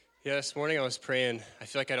Yeah, this morning I was praying. I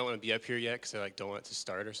feel like I don't want to be up here yet because I don't want it to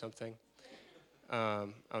start or something. I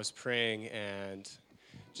was praying and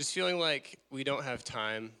just feeling like we don't have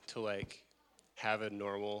time to have a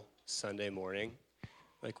normal Sunday morning.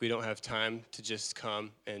 Like we don't have time to just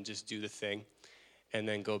come and just do the thing and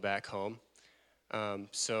then go back home.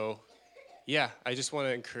 So yeah, I just want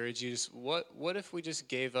to encourage you. Just what if we just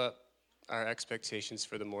gave up our expectations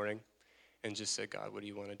for the morning and just said, God, what do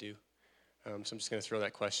you want to do? So I'm just going to throw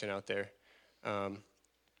that question out there. Um,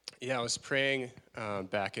 Yeah, I was praying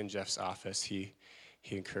back in Jeff's office. He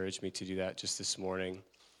encouraged me to do that just this morning,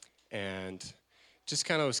 and just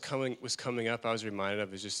kind of was coming up. I was reminded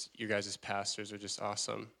of is just your guys' pastors are just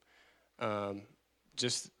awesome. Um,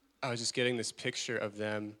 just I was just getting this picture of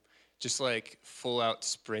them, just like full out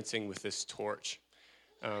sprinting with this torch,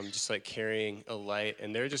 just like carrying a light,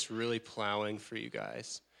 and they're just really plowing for you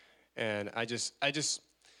guys. And I just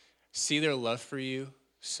see their love for you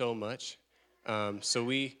so much. So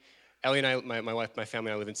Ellie and I, my wife, my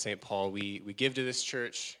family and I live in St. Paul. We give to this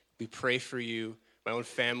church. We pray for you. My own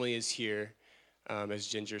family is here, as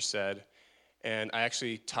Ginger said. And I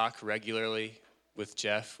actually talk regularly with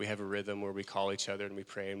Jeff. We have a rhythm where we call each other and we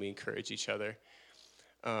pray and we encourage each other.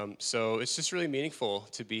 So it's just really meaningful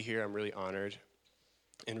to be here. I'm really honored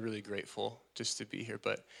and really grateful just to be here.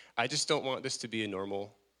 But I just don't want this to be a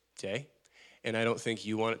normal day. And I don't think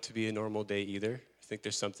you want it to be a normal day either. I think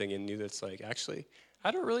there's something in you that's like, actually,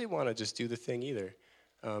 I don't really want to just do the thing either.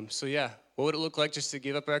 So yeah, what would it look like just to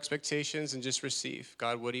give up our expectations and just receive?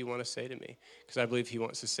 God, what do you want to say to me? Because I believe he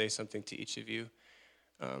wants to say something to each of you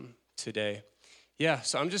today. Yeah,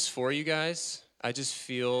 so I'm just for you guys. I just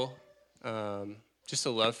feel just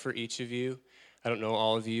a love for each of you. I don't know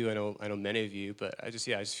all of you. I know many of you, but I just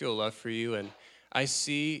feel a love for you, and I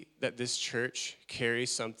see that this church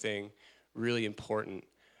carries something really important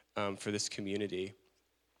for this community,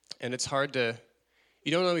 and it's hard to.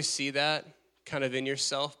 You don't always see that kind of in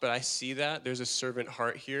yourself, but I see that there's a servant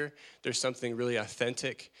heart here. There's something really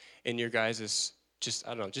authentic in your guys'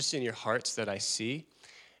 just in your hearts that I see,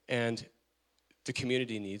 and the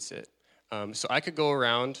community needs it. So I could go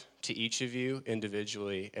around to each of you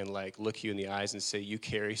individually and look you in the eyes and say, you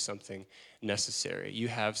carry something necessary. You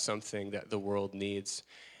have something that the world needs.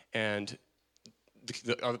 And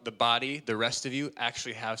the body, the rest of you,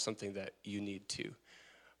 actually have something that you need too.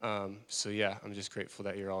 So yeah, I'm just grateful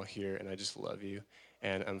that you're all here, and I just love you,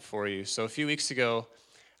 and I'm for you. So a few weeks ago,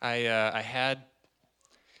 I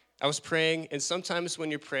was praying, and sometimes when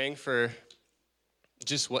you're praying for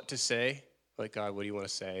just what to say, like, God, what do you want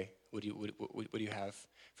to say? What do you have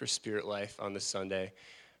for spirit life on this Sunday?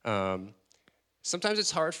 Sometimes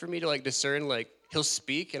it's hard for me to discern, he'll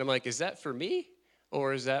speak, and I'm like, is that for me,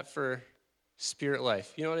 or is that for spirit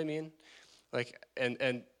life? You know what I mean?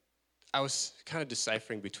 And I was kind of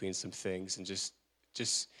deciphering between some things and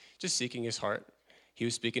just seeking his heart. He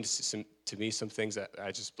was speaking to me some things that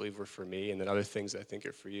I just believe were for me, and then other things that I think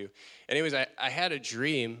are for you. Anyways, I had a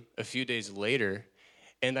dream a few days later,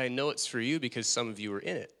 and I know it's for you because some of you were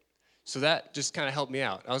in it. So that just kind of helped me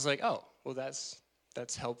out. I was like, oh, well, that's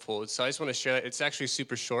helpful. So I just want to share that. It's actually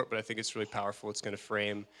super short, but I think it's really powerful. It's going to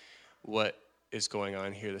frame what is going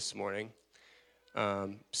on here this morning.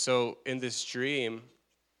 So in this dream,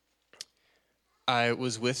 I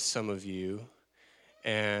was with some of you,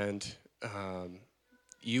 and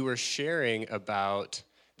you were sharing about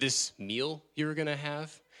this meal you were going to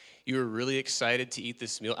have. You were really excited to eat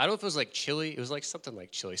this meal. I don't know if it was like chili. It was like something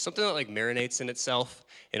like chili. Something that marinates in itself,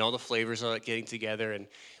 and all the flavors are getting together. And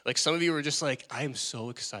some of you were just like, I am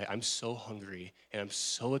so excited. I'm so hungry, and I'm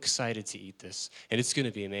so excited to eat this. And it's going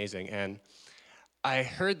to be amazing. And I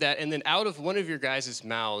heard that, and then out of one of your guys'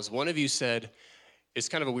 mouths, one of you said, it's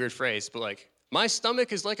kind of a weird phrase, but my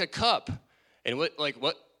stomach is like a cup. And what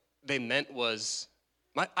they meant was,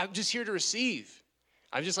 I'm just here to receive.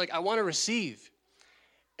 I'm just I want to receive.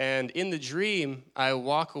 And in the dream, I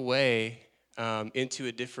walk away into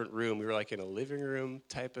a different room. We were in a living room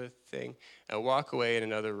type of thing. I walk away in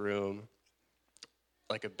another room,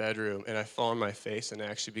 like a bedroom, and I fall on my face and I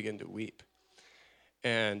actually begin to weep.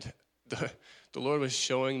 And the Lord was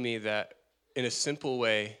showing me that in a simple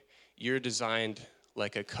way, you're designed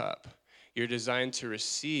like a cup. You're designed to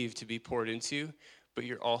receive, to be poured into, but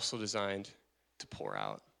you're also designed to pour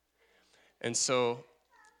out. And so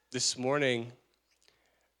this morning,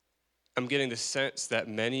 I'm getting the sense that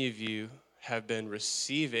many of you have been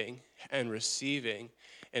receiving, and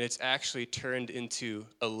it's actually turned into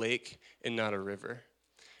a lake and not a river,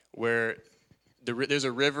 where there's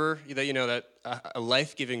a river that a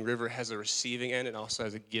life-giving river has a receiving end and also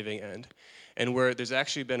has a giving end, and where there's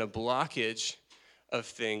actually been a blockage of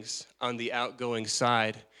things on the outgoing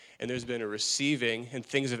side, and there's been a receiving, and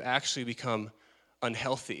things have actually become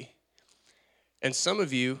unhealthy. And some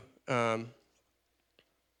of you, have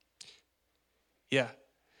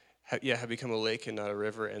become a lake and not a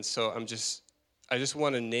river. And so I just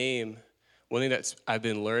want to name, one thing that I've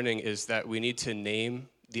been learning is that we need to name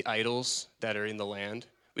the idols that are in the land.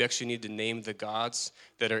 We actually need to name the gods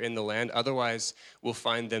that are in the land. Otherwise, we'll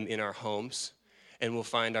find them in our homes, and we'll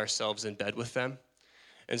find ourselves in bed with them.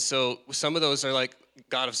 And so some of those are like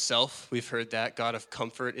God of self. We've heard that. God of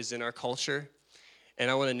comfort is in our culture. And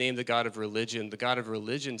I want to name the God of religion. The God of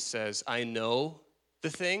religion says, I know the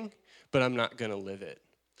thing, but I'm not going to live it.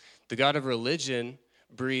 The God of religion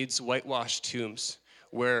breeds whitewashed tombs,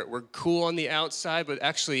 where we're cool on the outside, but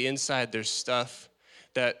actually inside there's stuff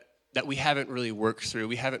that we haven't really worked through,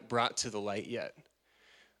 we haven't brought to the light yet.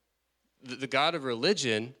 The God of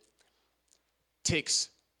religion takes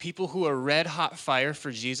people who are red hot fire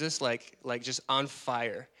for Jesus, like just on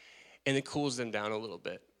fire, and it cools them down a little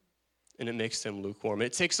bit, and it makes them lukewarm. And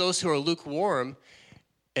it takes those who are lukewarm,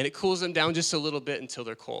 and it cools them down just a little bit until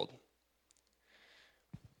they're cold.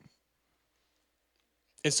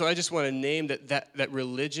 And so I just want to name that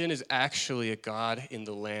religion is actually a god in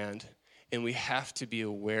the land, and we have to be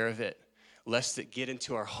aware of it, lest it get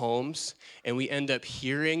into our homes, and we end up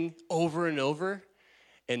hearing over and over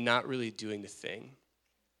and not really doing the thing.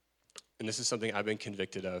 And this is something I've been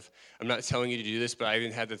convicted of. I'm not telling you to do this, but I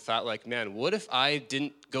even had the thought like, man, what if I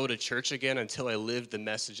didn't go to church again until I lived the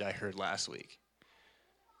message I heard last week?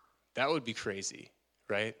 That would be crazy,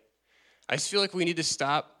 right? I just feel like we need to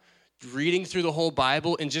stop reading through the whole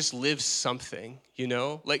Bible and just live something,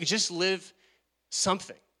 Like just live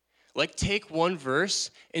something. Like take one verse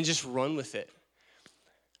and just run with it.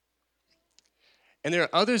 And there are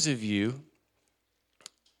others of you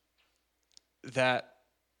that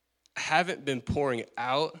haven't been pouring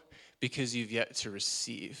out because you've yet to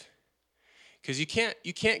receive. Because you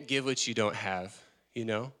can't give what you don't have,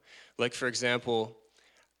 Like for example,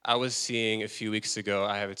 I was seeing a few weeks ago,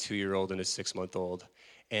 I have a 2-year-old and a 6-month-old,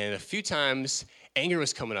 and a few times anger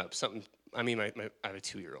was coming up. I have a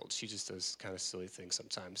 2-year-old. She just does kind of silly things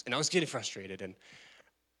sometimes. And I was getting frustrated, and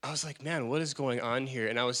I was like, man, what is going on here?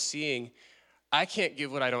 And I was seeing, I can't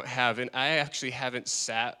give what I don't have, and I actually haven't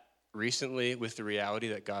sat recently with the reality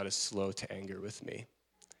that God is slow to anger with me.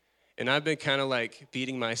 And I've been kind of like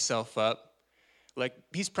beating myself up. Like,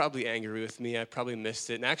 he's probably angry with me. I probably missed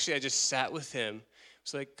it. And actually, I just sat with him. I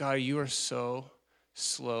was like, God, you are so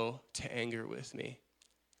slow to anger with me.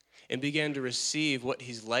 And began to receive what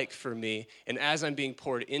he's like for me. And as I'm being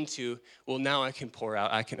poured into, well, now I can pour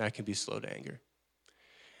out. I can be slow to anger.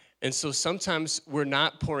 And so sometimes we're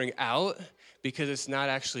not pouring out because it's not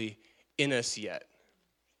actually in us yet.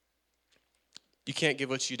 You can't give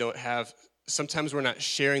what you don't have. Sometimes we're not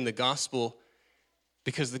sharing the gospel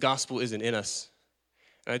because the gospel isn't in us.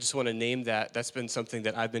 And I just want to name that. That's been something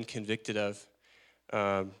that I've been convicted of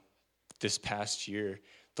this past year.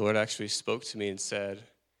 The Lord actually spoke to me and said,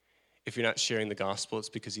 if you're not sharing the gospel, it's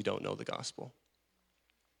because you don't know the gospel.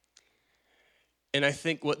 And I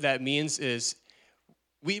think what that means is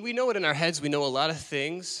we know it in our heads. We know a lot of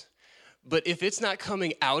things. But if it's not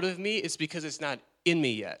coming out of me, it's because it's not in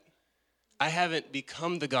me yet. I haven't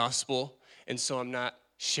become the gospel, and so I'm not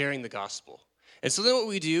sharing the gospel. And so then what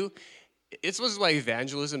we do, it's why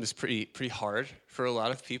evangelism is pretty hard for a lot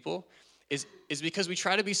of people, is because we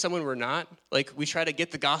try to be someone we're not. Like, we try to get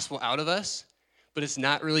the gospel out of us, but it's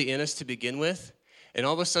not really in us to begin with. And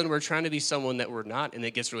all of a sudden, we're trying to be someone that we're not, and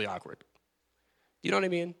it gets really awkward. You know what I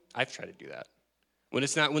mean? I've tried to do that. When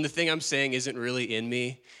the thing I'm saying isn't really in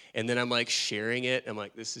me, and then I'm like sharing it, I'm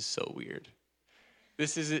like, this is so weird.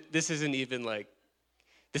 This isn't even me.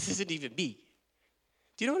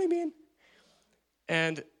 Do you know what I mean?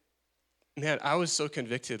 And man, I was so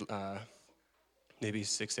convicted maybe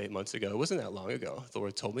 6-8 months ago. It wasn't that long ago. The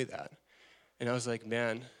Lord told me that. And I was like,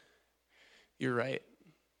 man, you're right.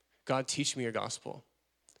 God, teach me your gospel.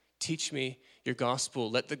 Teach me your gospel.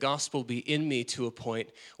 Let the gospel be in me to a point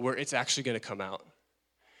where it's actually going to come out.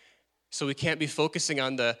 So we can't be focusing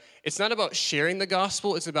on it's not about sharing the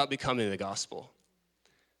gospel, it's about becoming the gospel.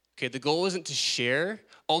 Okay, the goal isn't to share,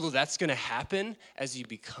 although that's going to happen as you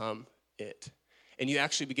become it. And you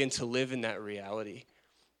actually begin to live in that reality.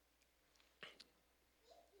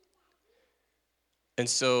 And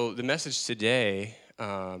so the message today,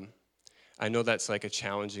 I know that's like a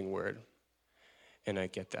challenging word, and I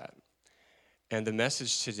get that. And the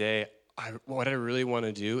message today, what I really want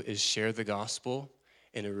to do is share the gospel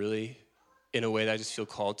in a way that I just feel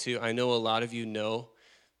called to. I know a lot of you know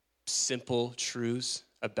simple truths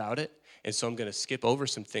about it, and so I'm going to skip over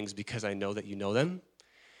some things because I know that you know them.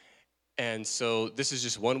 And so this is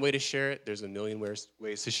just one way to share it. There's a million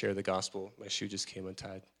ways to share the gospel. My shoe just came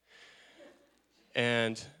untied.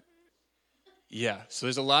 And yeah, so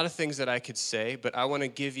there's a lot of things that I could say, but I want to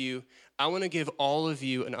give all of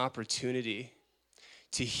you an opportunity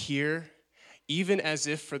to hear, even as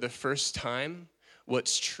if for the first time,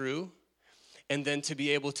 what's true, and then to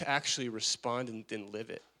be able to actually respond and then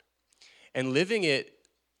live it. And living it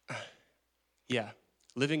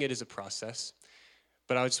is a process,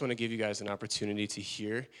 but I just want to give you guys an opportunity to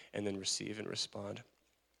hear and then receive and respond.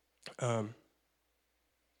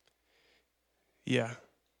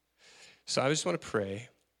 So I just want to pray.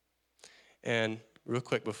 And real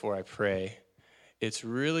quick before I pray, it's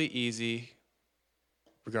really easy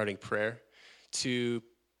regarding prayer to,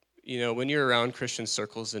 when you're around Christian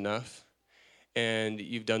circles enough and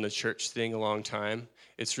you've done the church thing a long time,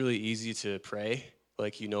 it's really easy to pray,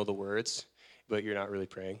 like you know the words, but you're not really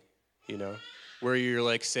praying, where you're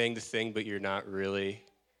like saying the thing, but you're not really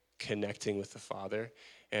connecting with the Father.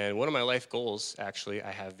 And one of my life goals, actually, I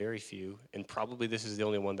have very few, and probably this is the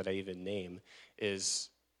only one that I even name, is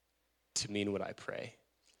to mean what I pray.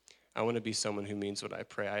 I want to be someone who means what I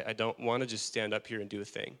pray. I don't want to just stand up here and do a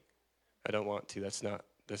thing. I don't want to. That's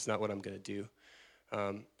not what I'm going to do.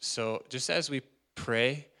 So just as we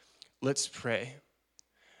pray, let's pray.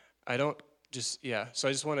 So I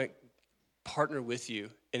just want to partner with you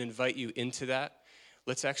and invite you into that.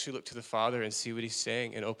 Let's actually look to the Father and see what he's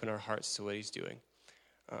saying and open our hearts to what he's doing.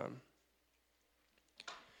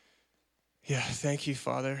 Thank you,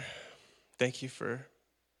 Father. Thank you for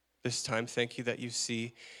this time. Thank you that you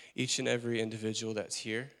see each and every individual that's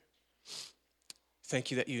here.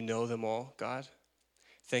 Thank you that you know them all, God.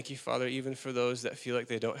 Thank you, Father, even for those that feel like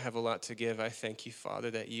they don't have a lot to give. I thank you, Father,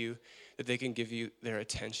 that they can give you their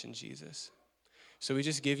attention, Jesus. So we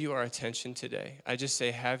just give you our attention today. I just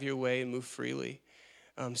say, have your way and move freely.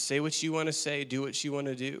 Say what you want to say. Do what you want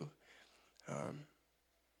to do.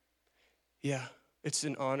 It's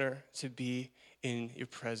an honor to be in your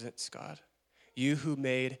presence, God. You who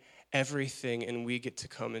made everything, and we get to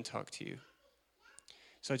come and talk to you.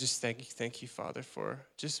 So I just thank you, Father, for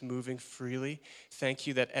just moving freely. Thank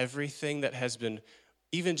you that everything that has been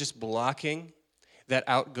even just blocking that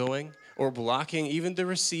outgoing or blocking even the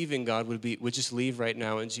receiving, God, would just leave right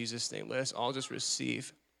now in Jesus' name. Let us all just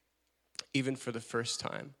receive, even for the first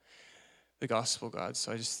time, the gospel, God.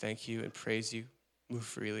 So I just thank you and praise you. Move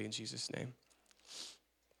freely in Jesus' name.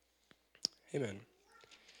 Amen.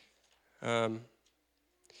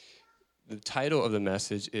 The title of the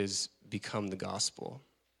message is Become the Gospel.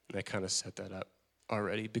 And I kind of set that up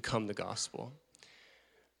already. Become the gospel.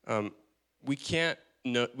 We can't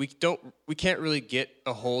really get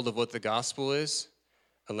a hold of what the gospel is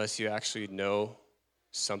unless you actually know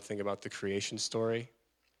something about the creation story.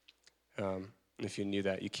 And if you knew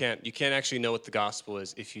that, you can't actually know what the gospel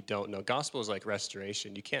is if you don't know. Gospel is like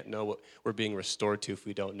restoration. You can't know what we're being restored to if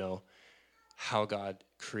we don't know how God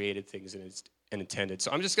created things and intended.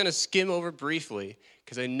 So I'm just going to skim over briefly,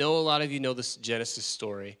 because I know a lot of you know this Genesis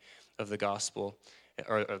story of the gospel,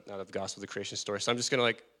 or not of the gospel, the creation story. So I'm just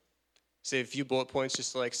going to say a few bullet points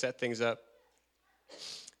just to set things up.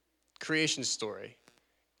 Creation story.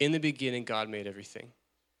 In the beginning, God made everything.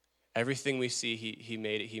 Everything we see, he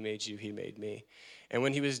made it. He made you. He made me. And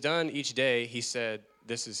when he was done each day, he said,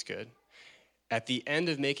 this is good. At the end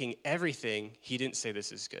of making everything, he didn't say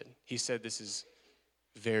this is good. He said this is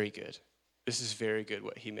very good. This is very good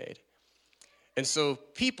what he made. And so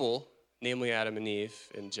people, namely Adam and Eve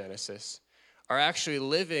in Genesis, are actually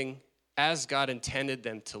living as God intended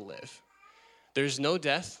them to live. There's no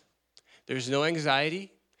death. There's no anxiety.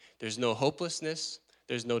 There's no hopelessness.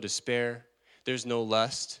 There's no despair. There's no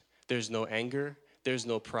lust. There's no anger. There's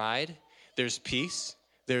no pride. There's peace.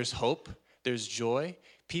 There's hope. There's joy.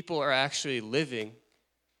 People are actually living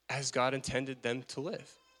as God intended them to live.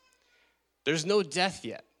 There's no death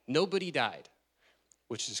yet. Nobody died,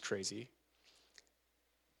 which is crazy.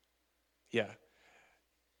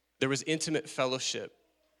 There was intimate fellowship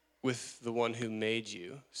with the one who made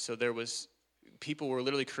you. So people were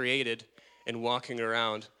literally created and walking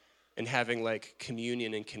around and having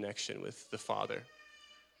communion and connection with the Father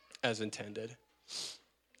as intended.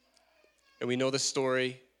 And we know the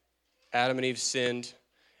story. Adam and Eve sinned,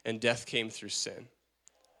 and death came through sin.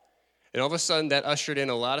 And all of a sudden, that ushered in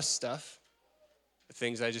a lot of stuff. The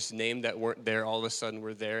things I just named that weren't there, all of a sudden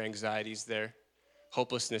were there. Anxiety's there.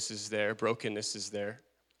 Hopelessness is there. Brokenness is there.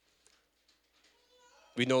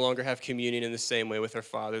 We no longer have communion in the same way with our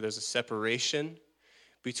Father. There's a separation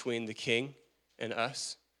between the King and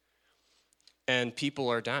us. And people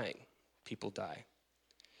are dying. People die.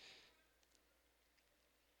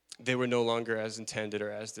 they were no longer as intended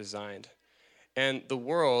or as designed. And the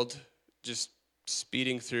world, just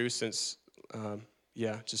speeding through since,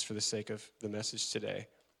 just for the sake of the message today,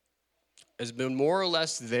 has been more or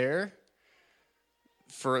less there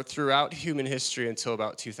for throughout human history until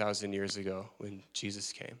about 2,000 years ago when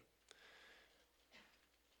Jesus came.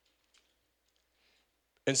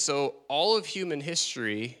 And so all of human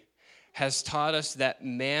history has taught us that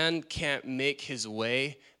man can't make his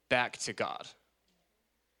way back to God.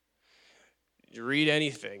 You read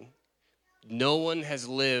anything, no one has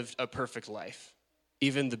lived a perfect life,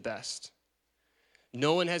 even the best.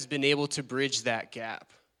 No one has been able to bridge that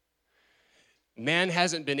gap. Man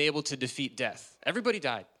hasn't been able to defeat death. Everybody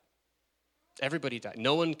died. Everybody died.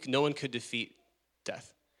 No one could defeat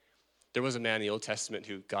death. There was a man in the Old Testament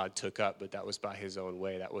who God took up, but that was by his own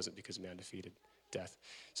way. That wasn't because man defeated death.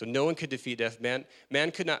 So no one could defeat death. Man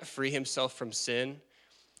could not free himself from sin.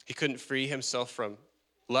 He couldn't free himself from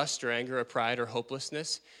lust or anger or pride or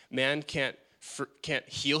hopelessness. Man can't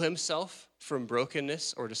heal himself from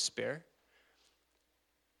brokenness or despair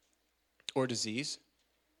or disease.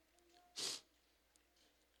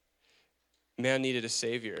 Man needed a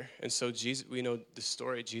savior. And so Jesus, we know the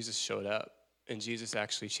story, Jesus showed up, and Jesus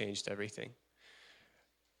actually changed everything.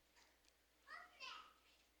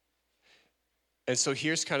 And so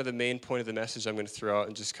here's kind of the main point of the message I'm going to throw out,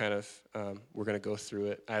 and just kind of, we're going to go through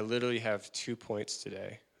it. I literally have 2 points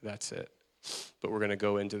today. That's it. But we're going to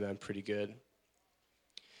go into them pretty good.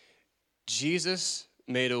 Jesus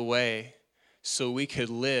made a way so we could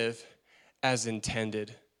live as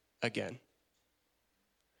intended again.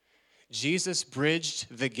 Jesus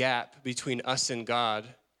bridged the gap between us and God,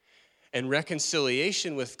 and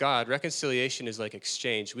reconciliation with God. Reconciliation is like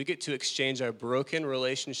exchange. We get to exchange our broken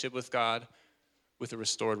relationship with God with a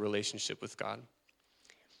restored relationship with God.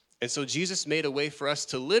 And so Jesus made a way for us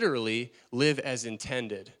to literally live as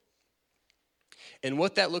intended. And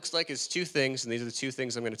what that looks like is 2 things, and these are the 2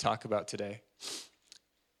 things I'm going to talk about today.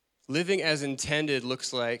 Living as intended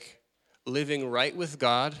looks like living right with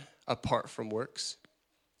God apart from works.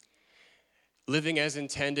 Living as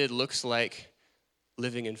intended looks like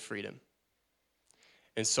living in freedom.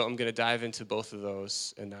 And so I'm going to dive into both of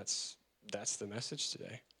those, and that's the message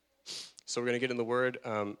today. So we're going to get in the Word.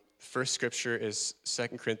 First scripture is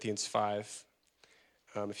 2 Corinthians 5,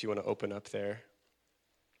 if you want to open up there.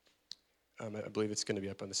 I believe it's going to be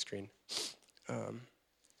up on the screen.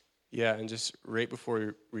 And just right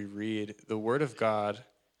before we read, the Word of God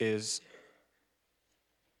is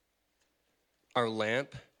our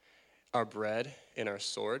lamp, our bread, and our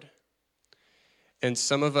sword. And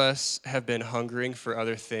some of us have been hungering for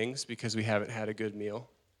other things because we haven't had a good meal,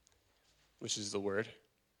 which is the Word.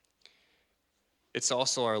 It's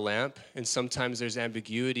also our lamp, and sometimes there's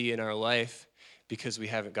ambiguity in our life because we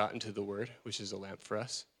haven't gotten to the Word, which is a lamp for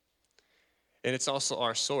us. And it's also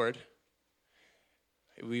our sword.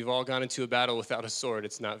 We've all gone into a battle without a sword.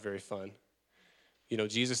 It's not very fun. You know,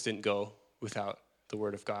 Jesus didn't go without the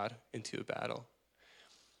Word of God into a battle.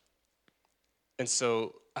 And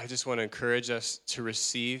so I just want to encourage us to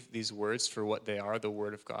receive these words for what they are, the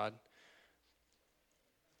Word of God.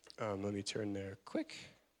 Let me turn there quick.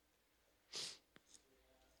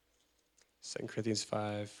 2 Corinthians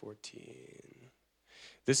 5:14.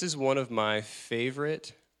 This is one of my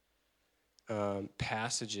favorite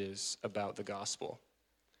passages about the gospel.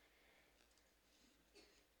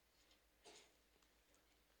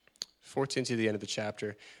 14 to the end of the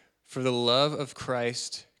chapter. For the love of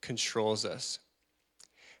Christ controls us,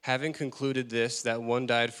 having concluded this, that one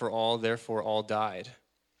died for all, therefore all died.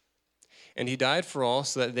 And he died for all,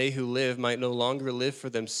 so that they who live might no longer live for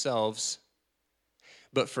themselves,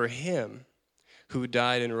 but for him who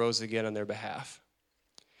died and rose again on their behalf.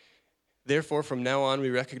 Therefore, from now on, we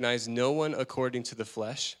recognize no one according to the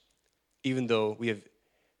flesh, even though we have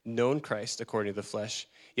known Christ according to the flesh,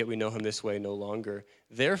 yet we know him this way no longer.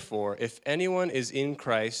 Therefore, if anyone is in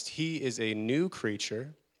Christ, he is a new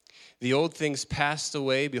creature. The old things passed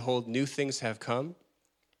away, behold, new things have come.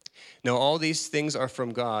 Now all these things are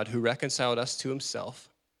from God, who reconciled us to himself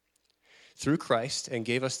through Christ and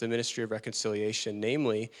gave us the ministry of reconciliation,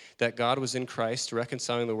 namely, that God was in Christ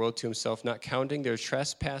reconciling the world to himself, not counting their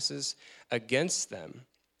trespasses against them.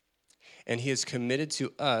 And he has committed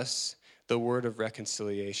to us the word of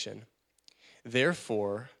reconciliation.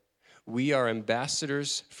 Therefore, we are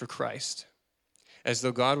ambassadors for Christ. As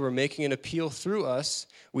though God were making an appeal through us,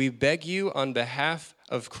 we beg you on behalf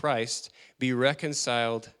of Christ, be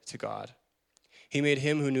reconciled to God. He made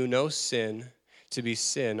him who knew no sin to be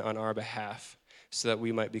sin on our behalf, so that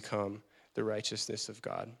we might become the righteousness of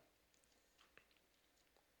God.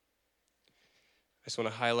 I just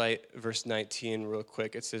want to highlight verse 19 real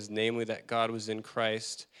quick. It says, namely that God was in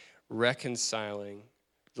Christ reconciling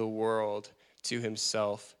the world to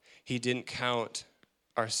himself. He didn't count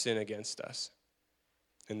our sin against us.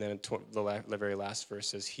 And then the very last verse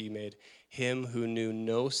says, he made him who knew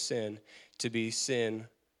no sin to be sin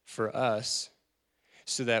for us,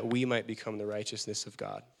 so that we might become the righteousness of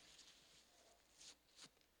God.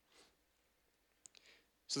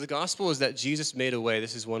 So the gospel is that Jesus made a way.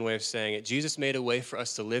 This is one way of saying it. Jesus made a way for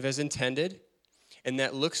us to live as intended, and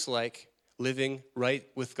that looks like living right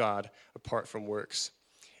with God apart from works.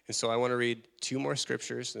 And so I want to read two more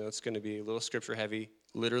scriptures, and it's going to be a little scripture heavy,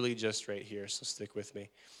 literally just right here, so stick with me.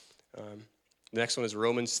 The next one is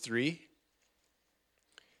Romans 3.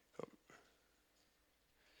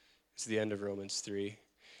 It's the end of Romans 3.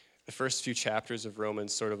 The first few chapters of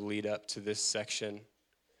Romans sort of lead up to this section,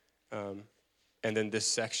 and then this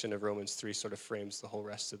section of Romans 3 sort of frames the whole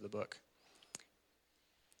rest of the book,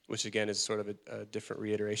 which again is sort of a different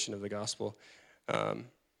reiteration of the gospel.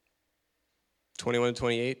 21 and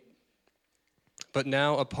 28. But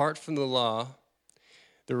now, apart from the law,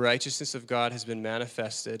 the righteousness of God has been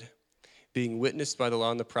manifested, being witnessed by the law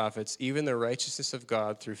and the prophets, even the righteousness of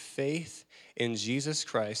God through faith in Jesus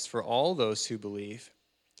Christ for all those who believe.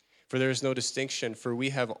 For there is no distinction, for we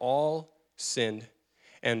have all sinned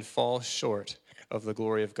and fall short of the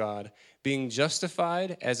glory of God, being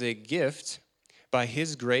justified as a gift by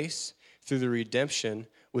his grace through the redemption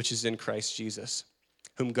which is in Christ Jesus,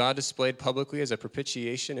 whom God displayed publicly as a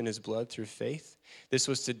propitiation in his blood through faith. This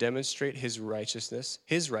was to demonstrate his righteousness,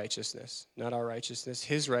 not our righteousness,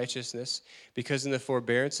 his righteousness, because in the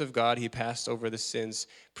forbearance of God he passed over the sins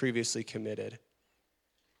previously committed.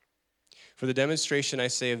 For the demonstration, I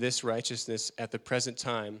say, of this righteousness at the present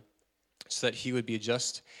time, so that he would be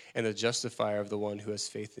just and the justifier of the one who has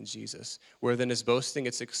faith in Jesus. Where then is boasting,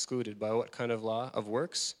 it's excluded. By what kind of law? Of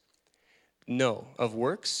works? No. Of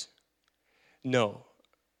works? No.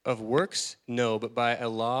 Of works? No, but by a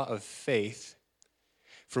law of faith.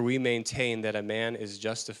 For we maintain that a man is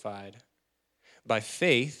justified by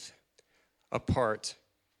faith apart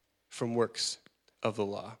from works of the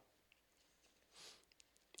law.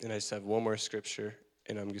 And I just have one more scripture,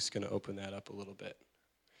 and I'm just going to open that up a little bit.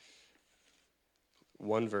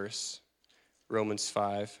 One verse, Romans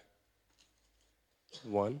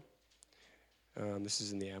 5:1. This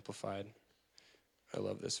is in the Amplified. I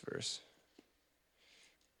love this verse.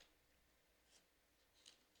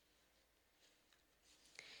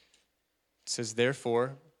 It says,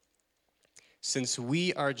 therefore, since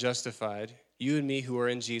we are justified, you and me who are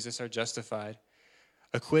in Jesus are justified,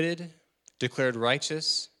 acquitted, declared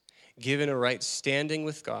righteous, given a right standing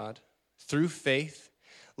with God through faith,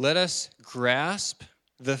 let us grasp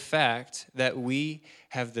the fact that we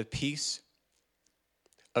have the peace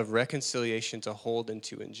of reconciliation to hold and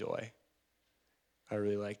to enjoy. I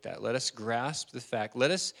really like that. Let us grasp the fact.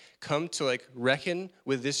 Let us come to reckon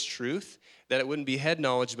with this truth, that it wouldn't be head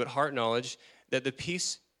knowledge but heart knowledge, that the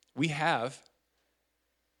peace we have,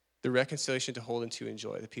 the reconciliation to hold and to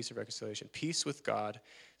enjoy, the peace of reconciliation, peace with God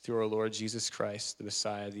through our Lord Jesus Christ, the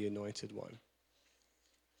Messiah, the Anointed One.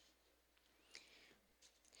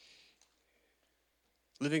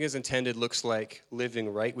 Living as intended looks like living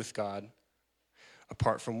right with God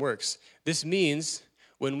apart from works. This means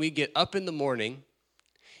when we get up in the morning,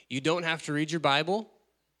 you don't have to read your Bible,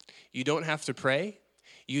 you don't have to pray,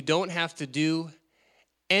 you don't have to do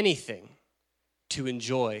anything to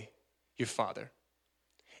enjoy your Father.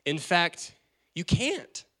 In fact, you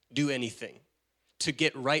can't do anything to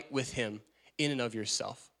get right with him in and of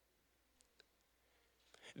yourself.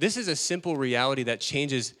 This is a simple reality that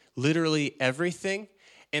changes literally everything.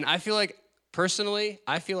 And I feel like, personally,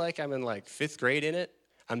 I'm in 5th grade in it.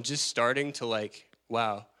 I'm just starting to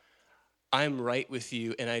wow, I'm right with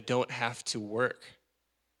you and I don't have to work.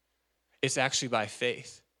 It's actually by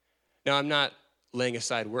faith. Now, I'm not laying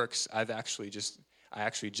aside works. I actually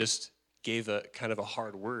just gave a kind of a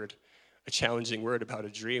hard word, a challenging word about a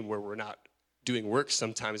dream where we're not doing work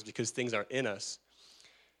sometimes because things aren't in us.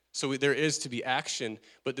 So there is to be action,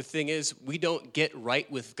 but the thing is, we don't get right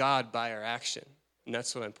with God by our action, and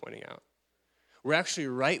that's what I'm pointing out. We're actually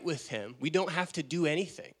right with him. We don't have to do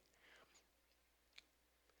anything.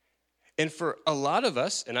 And for a lot of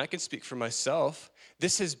us, and I can speak for myself,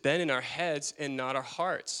 this has been in our heads and not our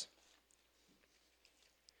hearts.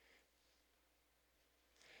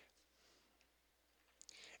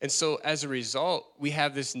 And so as a result, we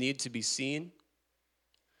have this need to be seen.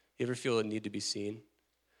 You ever feel a need to be seen?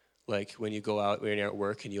 Like when you go out, when you're at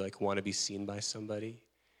work and you want to be seen by somebody?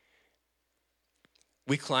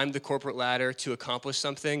 We climb the corporate ladder to accomplish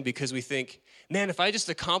something because we think, man, if I just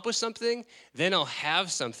accomplish something, then I'll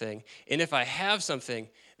have something. And if I have something,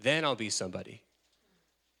 then I'll be somebody.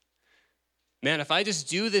 Man, if I just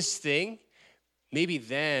do this thing, maybe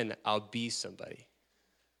then I'll be somebody,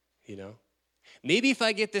 you know? Maybe if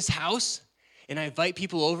I get this house and I invite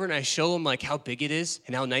people over and I show them like how big it is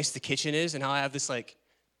and how nice the kitchen is and how I have this like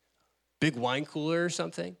big wine cooler or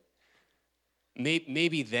something,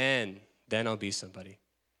 maybe then I'll be somebody.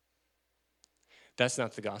 That's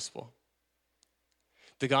not the gospel.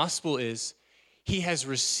 The gospel is he has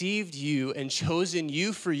received you and chosen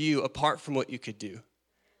you for you apart from what you could do.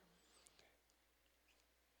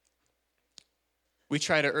 We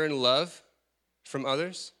try to earn love from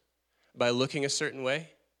others by looking a certain way.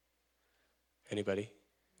 Anybody?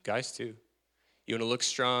 Guys too. You want to look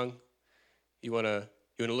strong. You want to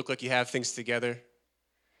look like you have things together.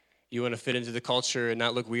 You want to fit into the culture and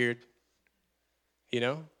not look weird. You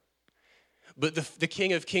know? But the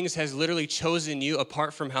King of Kings has literally chosen you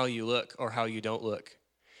apart from how you look or how you don't look.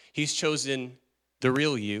 He's chosen the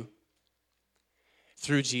real you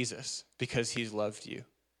through Jesus because he's loved you.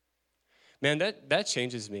 Man, that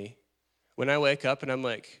changes me. When I wake up and I'm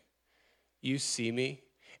like, you see me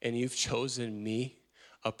and you've chosen me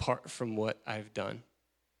apart from what I've done.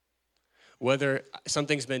 Whether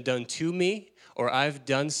something's been done to me or I've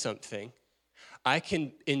done something, I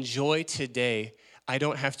can enjoy today. I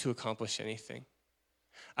don't have to accomplish anything.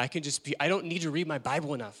 I can just be, I don't need to read my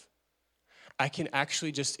Bible enough. I can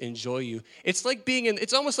actually just enjoy you. It's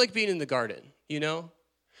almost like being in the garden, you know?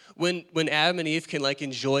 When Adam and Eve can like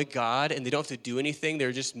enjoy God and they don't have to do anything,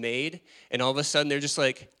 they're just made, and all of a sudden they're just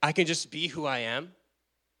like, I can just be who I am.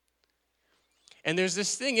 And there's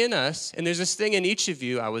this thing in us, and there's this thing in each of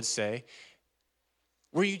you, I would say,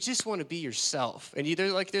 where you just want to be yourself. And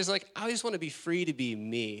there's like, I just want to be free to be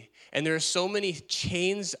me. And there are so many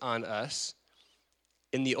chains on us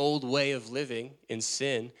in the old way of living in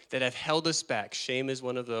sin that have held us back. Shame is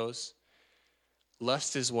one of those.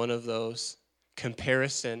 Lust is one of those.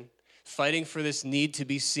 Comparison, fighting for this need to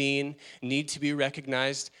be seen, need to be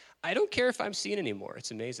recognized. I don't care if I'm seen anymore.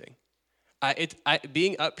 It's amazing.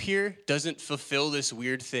 Being up here doesn't fulfill this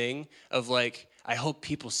weird thing of like, I hope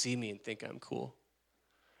people see me and think I'm cool.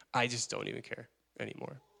 I just don't even care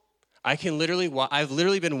anymore. I've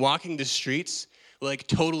literally been walking the streets like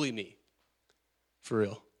totally me. For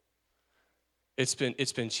real. It's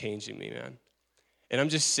been changing me, man. And I'm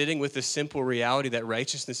just sitting with the simple reality that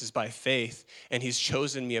righteousness is by faith, and he's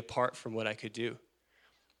chosen me apart from what I could do.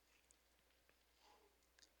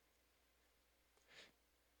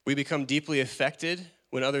 We become deeply affected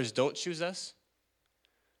when others don't choose us.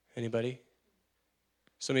 Anybody?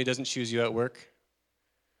 Somebody doesn't choose you at work.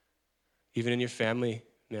 Even in your family,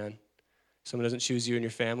 man. Someone doesn't choose you in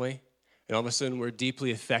your family, and all of a sudden we're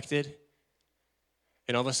deeply affected,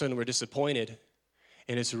 and all of a sudden we're disappointed.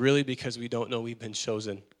 And it's really because we don't know we've been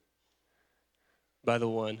chosen by the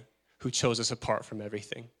one who chose us apart from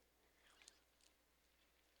everything.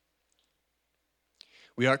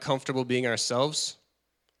 We aren't comfortable being ourselves.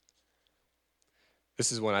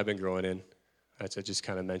 This is one I've been growing in, as I just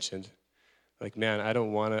kind of mentioned. Like, man, I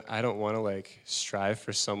don't want to like strive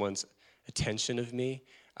for someone's attention of me.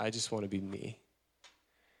 I just want to be me,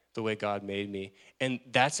 the way God made me. And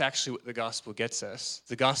that's actually what the gospel gets us.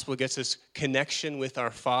 The gospel gets us connection with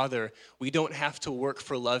our Father. We don't have to work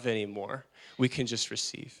for love anymore. We can just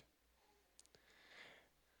receive.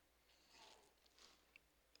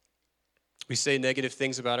 We say negative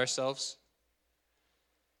things about ourselves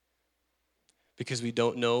because we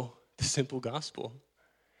don't know the simple gospel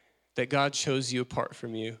that God chose you apart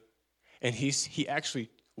from you. And he actually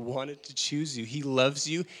wanted to choose you. He loves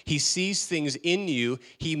you. He sees things in you.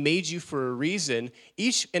 He made you for a reason.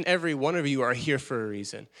 Each and every one of you are here for a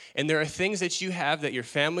reason. And there are things that you have that your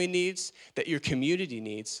family needs, that your community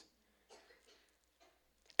needs.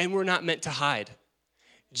 And we're not meant to hide.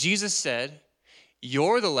 Jesus said,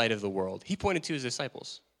 you're the light of the world. He pointed to his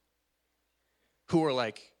disciples who were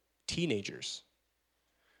like teenagers.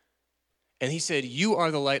 And he said, you are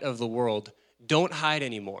the light of the world. Don't hide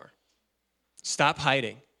anymore. Stop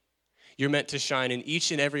hiding. You're meant to shine, and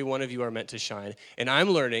each and every one of you are meant to shine. And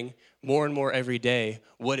I'm learning more and more every day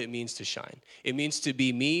what it means to shine. It means to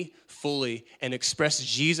be me fully and express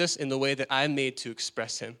Jesus in the way that I'm made to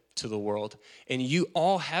express him to the world. And you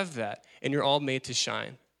all have that, and you're all made to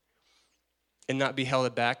shine and not be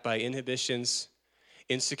held back by inhibitions,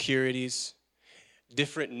 insecurities,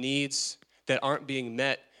 different needs that aren't being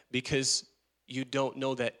met because you don't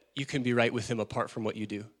know that you can be right with him apart from what you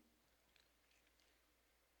do.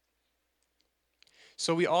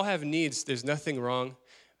 So we all have needs. There's nothing wrong.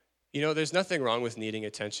 You know, there's nothing wrong with needing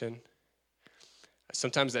attention.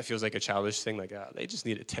 Sometimes that feels like a childish thing, like, they just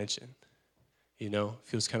need attention. You know,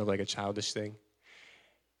 feels kind of like a childish thing.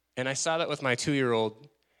 And I saw that with my 2-year-old,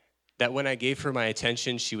 that when I gave her my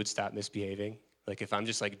attention, she would stop misbehaving. Like if I'm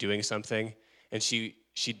just like doing something and she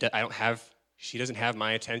doesn't have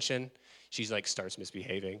my attention, she's like starts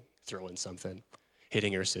misbehaving, throwing something,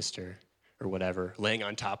 hitting her sister or whatever, laying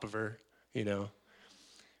on top of her, you know.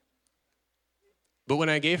 But when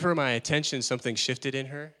I gave her my attention, something shifted in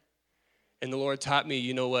her. And the Lord taught me,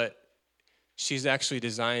 you know what? She's actually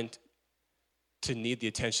designed to need the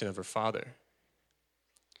attention of her father.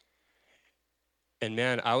 And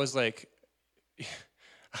man, I was like,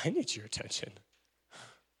 I need your attention.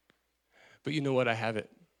 But you know what? I have it.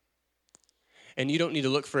 And you don't need to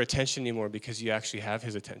look for attention anymore because you actually have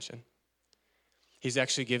his attention. He's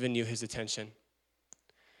actually given you his attention.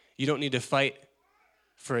 You don't need to fight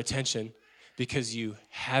for attention because you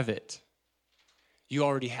have it. You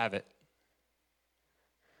already have it.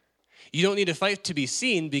 You don't need to fight to be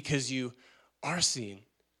seen because you are seen.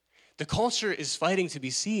 The culture is fighting to be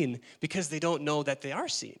seen because they don't know that they are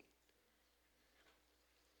seen.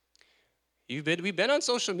 We've been on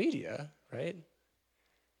social media, right?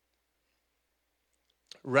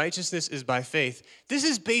 Righteousness is by faith. This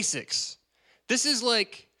is basics. This is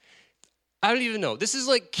like, I don't even know. This is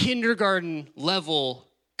like kindergarten level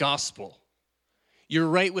gospel. You're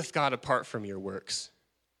right with God apart from your works.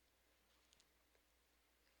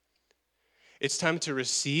 It's time to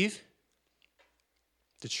receive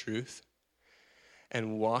the truth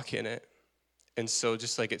and walk in it. And so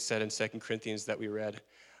just like it said in 2 Corinthians that we read,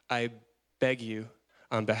 I beg you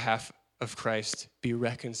on behalf of Christ, be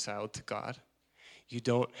reconciled to God. You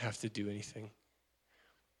don't have to do anything.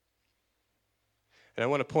 And I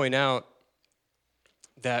want to point out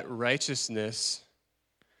that righteousness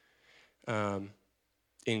in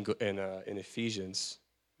Ephesians,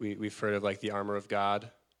 we've heard of like the armor of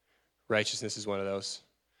God. Righteousness is one of those.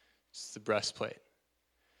 It's the breastplate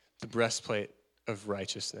of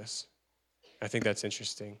righteousness. I think that's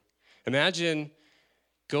interesting. Imagine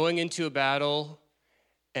going into a battle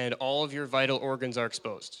and all of your vital organs are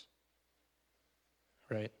exposed,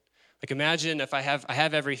 right? Like imagine if I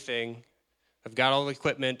have everything. I've got all the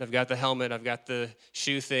equipment, I've got the helmet, I've got the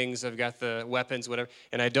shoe things, I've got the weapons, whatever,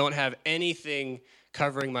 and I don't have anything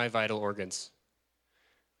covering my vital organs.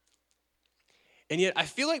 And yet I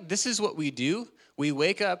feel like this is what we do. We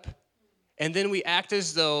wake up and then we act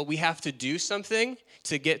as though we have to do something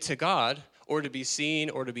to get to God or to be seen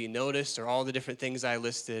or to be noticed or all the different things I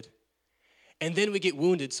listed. And then we get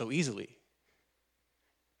wounded so easily.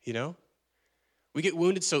 You know? We get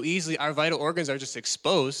wounded so easily, our vital organs are just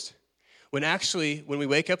exposed. When actually, when we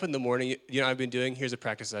wake up in the morning, you know, here's a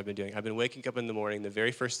practice I've been doing. I've been waking up in the morning, the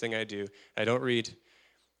very first thing I do, I don't read.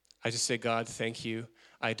 I just say, God, thank you.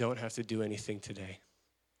 I don't have to do anything today.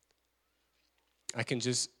 I can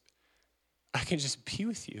just be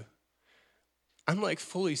with you. I'm like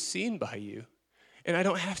fully seen by you. And I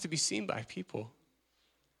don't have to be seen by people.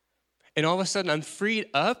 And all of a sudden, I'm freed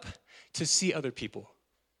up to see other people.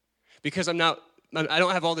 Because I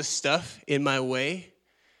don't have all this stuff in my way,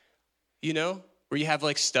 you know, where you have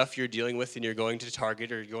like stuff you're dealing with and you're going to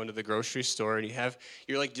Target or you're going to the grocery store and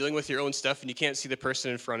you're like dealing with your own stuff and you can't see the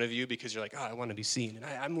person in front of you because you're like, I want to be seen and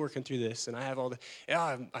I'm working through this and I have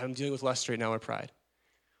I'm dealing with lust right now or pride.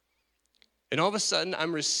 And all of a sudden,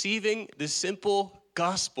 I'm receiving the simple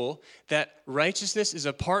gospel that righteousness is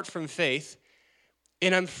apart from faith,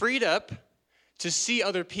 and I'm freed up to see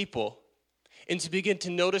other people and to begin to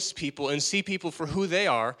notice people and see people for who they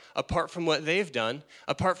are, apart from what they've done,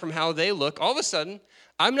 apart from how they look. All of a sudden,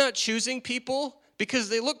 I'm not choosing people because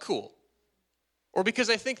they look cool, or because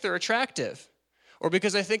I think they're attractive, or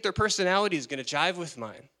because I think their personality is going to jive with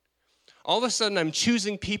mine. All of a sudden, I'm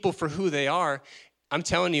choosing people for who they are. I'm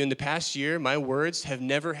telling you, in the past year, my words have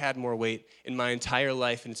never had more weight in my entire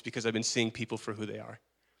life, and it's because I've been seeing people for who they are.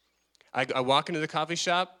 I walk into the coffee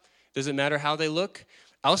shop, doesn't matter how they look,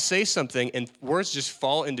 I'll say something, and words just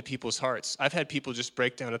fall into people's hearts. I've had people just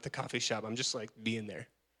break down at the coffee shop. I'm just like being there.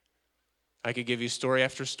 I could give you story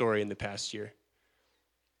after story in the past year.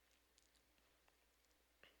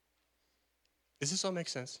 Does this all make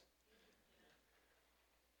sense?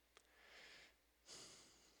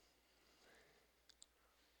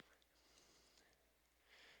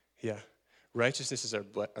 Yeah, righteousness is our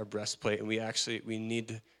breastplate, and we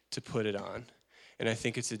need to put it on. And I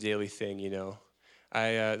think it's a daily thing, you know.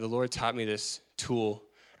 The Lord taught me this tool.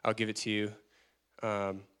 I'll give it to you.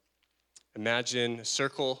 Imagine a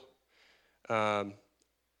circle.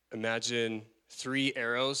 Imagine 3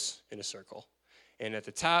 arrows in a circle. And at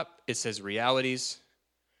the top, it says realities.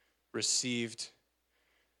 received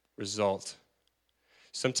result.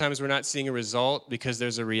 Sometimes we're not seeing a result because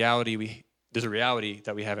there's a reality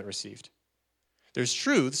that we haven't received. There's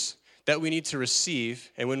truths that we need to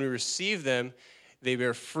receive, and when we receive them, they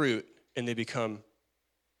bear fruit and they become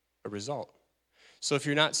a result. So if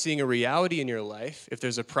you're not seeing a reality in your life, if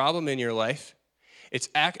there's a problem in your life,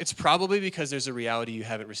 it's probably because there's a reality you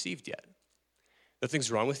haven't received yet.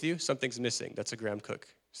 Nothing's wrong with you, something's missing. That's a Graham Cook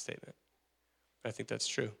statement. I think that's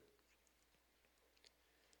true.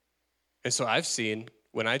 And so I've seen,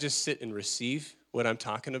 when I just sit and receive what I'm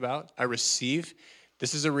talking about, I receive,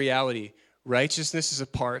 this is a reality. Righteousness is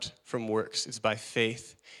apart from works. It's by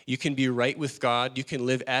faith. You can be right with God. You can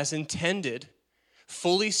live as intended,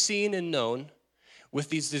 fully seen and known, with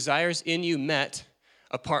these desires in you met,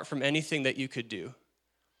 apart from anything that you could do.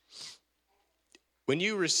 When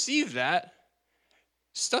you receive that,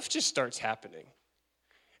 stuff just starts happening.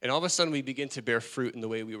 And all of a sudden, we begin to bear fruit in the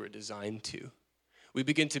way we were designed to. We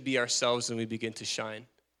begin to be ourselves and we begin to shine.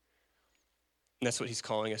 And that's what he's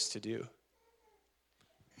calling us to do.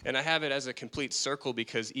 And I have it as a complete circle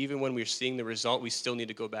because even when we're seeing the result, we still need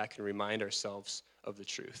to go back and remind ourselves of the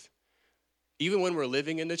truth. Even when we're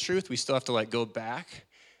living in the truth, we still have to go back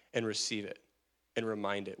and receive it and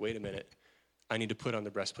remind it. Wait a minute. I need to put on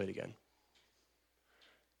the breastplate again.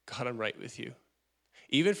 God, I'm right with you.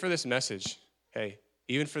 Even for this message,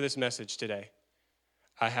 even for this message today,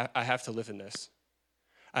 I have to live in this.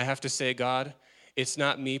 I have to say, God, it's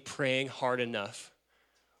not me praying hard enough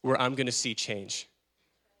where I'm going to see change.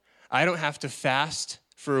 I don't have to fast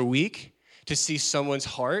for a week to see someone's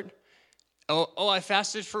heart. Oh, I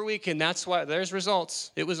fasted for a week, and that's why there's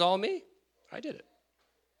results. It was all me. I did it.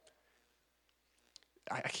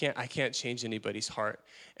 I can't change anybody's heart,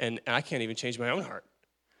 and I can't even change my own heart.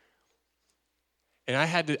 And I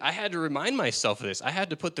had to remind myself of this. I had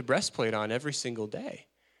to put the breastplate on every single day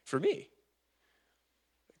for me.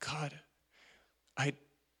 God,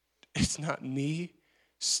 it's not me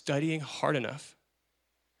studying hard enough.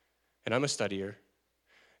 And I'm a studier.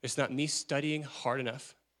 It's not me studying hard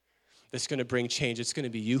enough that's going to bring change. It's going to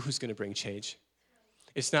be you who's going to bring change.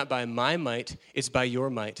 It's not by my might, it's by your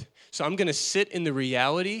might. So I'm going to sit in the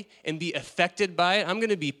reality and be affected by it. I'm going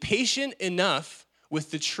to be patient enough with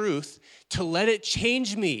the truth to let it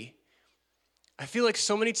change me. I feel like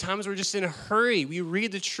so many times we're just in a hurry. We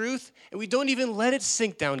read the truth and we don't even let it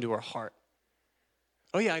sink down to our heart.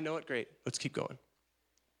 Oh yeah, I know it, great. Let's keep going.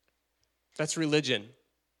 That's religion.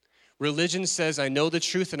 Religion says, I know the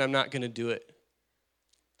truth and I'm not going to do it.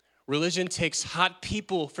 Religion takes hot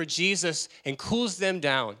people for Jesus and cools them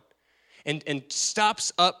down and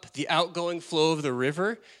stops up the outgoing flow of the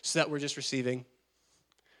river so that we're just receiving.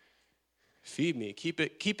 Feed me. Keep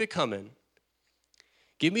it coming.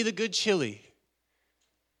 Give me the good chili.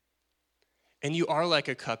 And you are like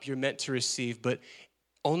a cup. You're meant to receive, but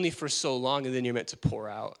only for so long, and then you're meant to pour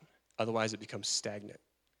out. Otherwise, it becomes stagnant.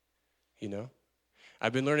 You know?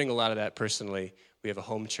 I've been learning a lot of that personally. We have a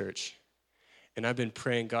home church. And I've been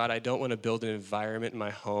praying, God, I don't want to build an environment in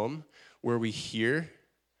my home where we hear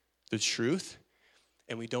the truth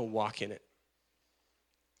and we don't walk in it.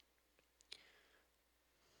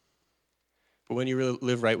 But when you really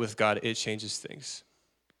live right with God, it changes things.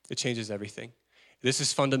 It changes everything. This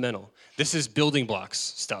is fundamental. This is building blocks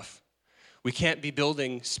stuff. We can't be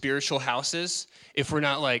building spiritual houses if we're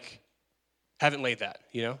not haven't laid that,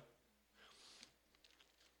 you know?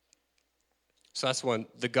 So that's one.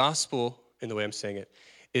 The gospel, in the way I'm saying it,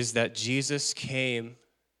 is that Jesus came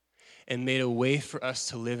and made a way for us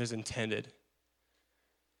to live as intended,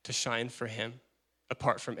 to shine for him,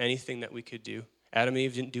 apart from anything that we could do. Adam and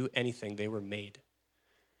Eve didn't do anything. They were made.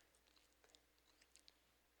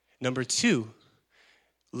 Number 2,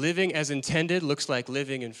 living as intended looks like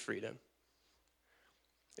living in freedom.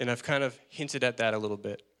 And I've kind of hinted at that a little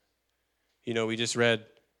bit. You know, we just read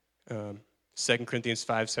 2 Corinthians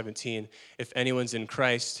 5:17. If anyone's in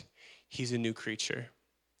Christ, he's a new creature.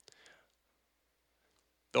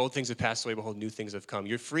 The old things have passed away, behold, new things have come.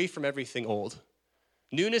 You're free from everything old.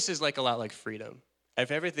 Newness is a lot like freedom. If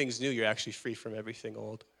everything's new, you're actually free from everything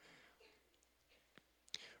old.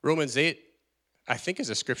 Romans 8, I think, is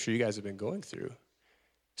a scripture you guys have been going through.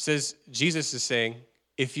 It says, Jesus is saying,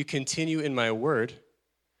 if you continue in my word,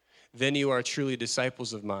 then you are truly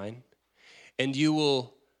disciples of mine, and you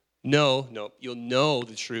will you'll know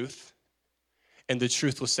the truth, and the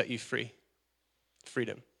truth will set you free.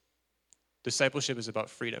 Freedom. Discipleship is about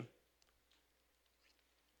freedom.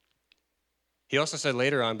 He also said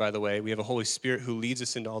later on, by the way, we have a Holy Spirit who leads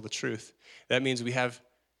us into all the truth. That means we have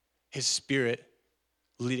his Spirit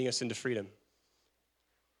leading us into freedom.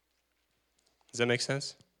 Does that make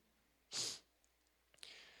sense?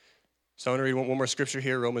 So I want to read one more scripture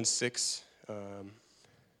here, Romans 6,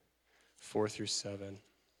 4 through 7.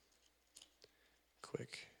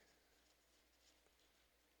 Quick.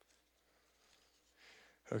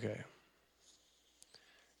 Okay.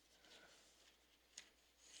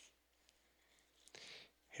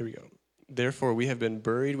 Here we go. Therefore, we have been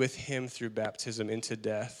buried with him through baptism into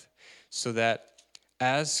death, so that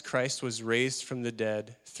as Christ was raised from the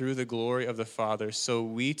dead through the glory of the Father, so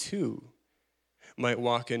we too might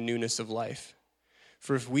walk in newness of life.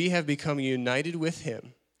 For if we have become united with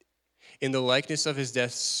him in the likeness of his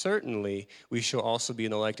death, certainly we shall also be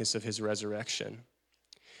in the likeness of his resurrection.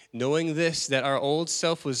 Knowing this, that our old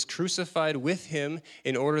self was crucified with him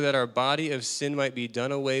in order that our body of sin might be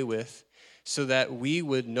done away with, so that we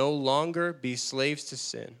would no longer be slaves to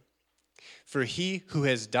sin. For he who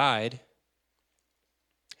has died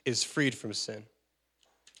is freed from sin.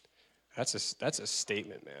 That's a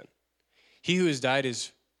statement, man. He who has died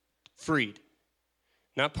is freed,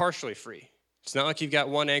 not partially free. It's not like you've got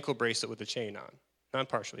one ankle bracelet with a chain on, not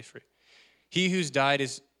partially free. He who's died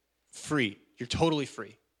is free. You're totally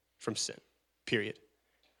free from sin, period.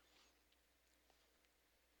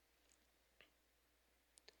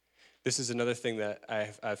 This is another thing that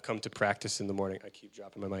I've come to practice in the morning. I keep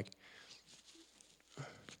dropping my mic.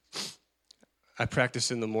 I practice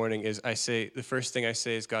in the morning is the first thing I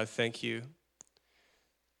say is, God, thank you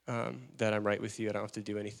that I'm right with you. I don't have to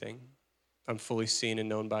do anything. I'm fully seen and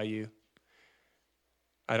known by you.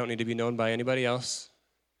 I don't need to be known by anybody else.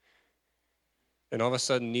 And all of a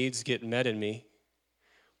sudden, needs get met in me.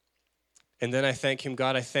 And then I thank him,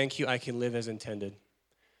 God, I thank you I can live as intended,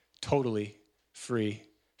 totally free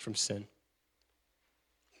from sin.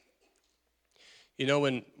 You know,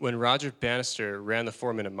 when Roger Bannister ran the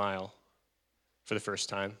 4-minute mile for the first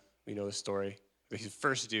time, we know the story. He's the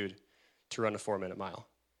first dude to run a 4-minute mile.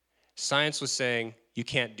 Science was saying, you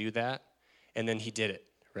can't do that, and then he did it,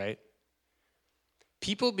 right?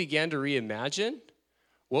 People began to reimagine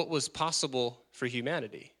what was possible for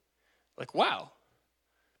humanity. Like, wow,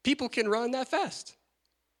 people can run that fast,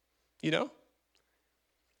 you know?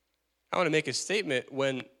 I want to make a statement.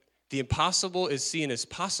 When the impossible is seen as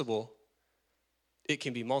possible, it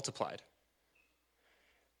can be multiplied.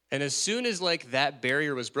 And as soon as that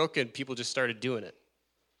barrier was broken, people just started doing it,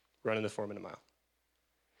 running the 4-minute mile.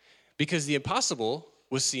 Because the impossible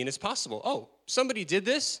was seen as possible. Oh, somebody did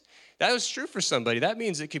this? That was true for somebody. That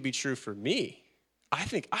means it could be true for me. I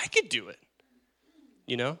think I could do it,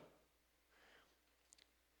 you know?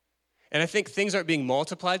 And I think things aren't being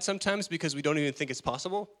multiplied sometimes because we don't even think it's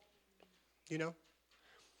possible, you know?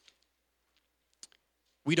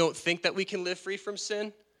 We don't think that we can live free from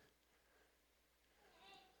sin.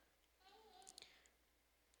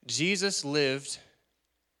 Jesus lived,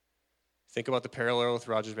 think about the parallel with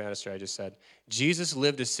Roger Bannister I just said. Jesus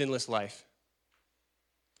lived a sinless life.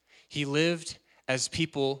 He lived as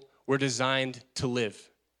people were designed to live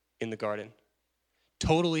in the garden,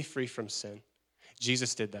 totally free from sin.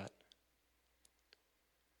 Jesus did that.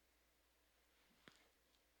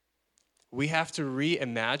 We have to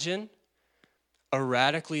reimagine a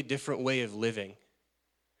radically different way of living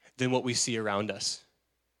than what we see around us,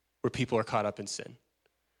 where people are caught up in sin.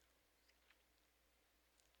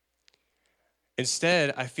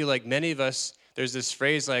 Instead, I feel like many of us, there's this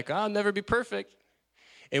phrase like, I'll never be perfect.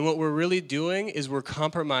 And what we're really doing is we're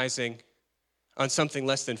compromising on something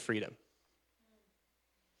less than freedom.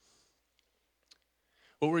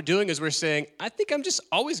 What we're doing is we're saying, I think I'm just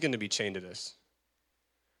always going to be chained to this.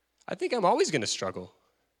 I think I'm always going to struggle.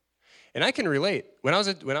 And I can relate. When I was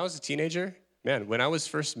a teenager, man, when I was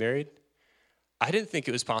first married, I didn't think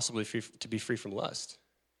it was possible to be free from lust.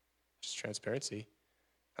 Just transparency.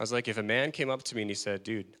 I was like, if a man came up to me and he said,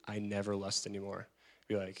 dude, I never lust anymore, I'd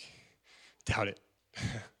be like, doubt it.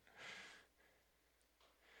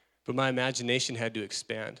 But my imagination had to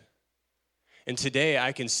expand. And today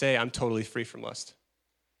I can say I'm totally free from lust.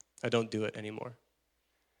 I don't do it anymore.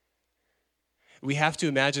 We have to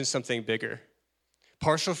imagine something bigger.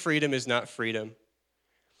 Partial freedom is not freedom.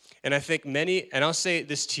 And I think many, and I'll say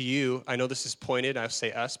this to you, I know this is pointed, I'll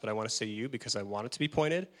say us, but I want to say you because I want it to be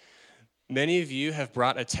pointed. Many of you have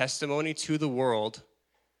brought a testimony to the world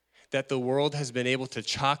that the world has been able to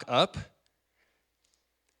chalk up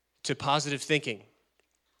to positive thinking.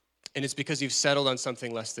 And it's because you've settled on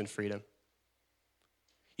something less than freedom.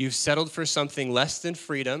 You've settled for something less than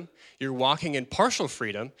freedom. You're walking in partial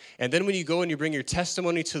freedom. And then when you go and you bring your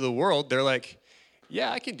testimony to the world, they're like, yeah,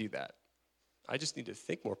 I can do that. I just need to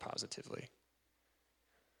think more positively.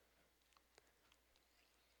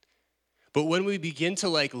 But when we begin to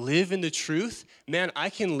live in the truth, man, I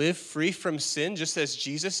can live free from sin just as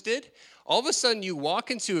Jesus did. All of a sudden, you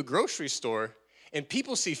walk into a grocery store and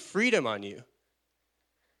people see freedom on you.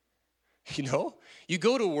 You know? You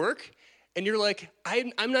go to work and you're like,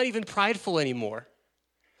 I'm not even prideful anymore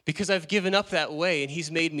because I've given up that way and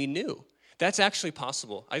he's made me new. That's actually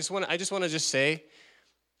possible. I just want to say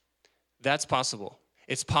that's possible.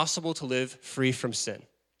 It's possible to live free from sin.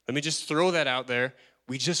 Let me just throw that out there.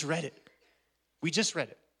 We just read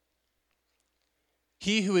it.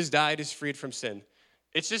 He who has died is freed from sin.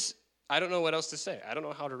 It's just, I don't know what else to say. I don't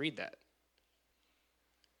know how to read that.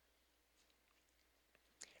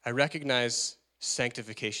 I recognize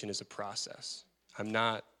sanctification is a process. I'm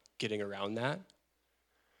not getting around that.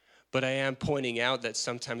 But I am pointing out that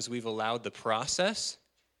sometimes we've allowed the process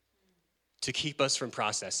to keep us from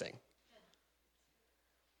processing.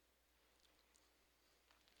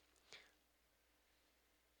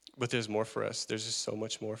 But there's more for us. There's just so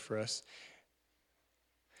much more for us.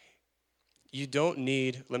 You don't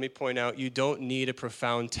need, let me point out, you don't need a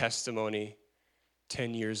profound testimony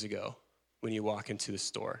 10 years ago when you walk into the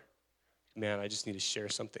store. Man, I just need to share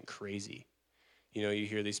something crazy. You know, you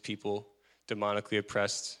hear these people demonically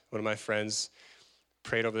oppressed. One of my friends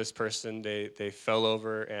prayed over this person. They fell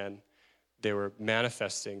over and they were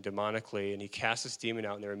manifesting demonically, and he cast this demon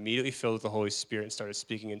out, and they were immediately filled with the Holy Spirit and started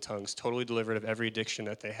speaking in tongues, totally delivered of every addiction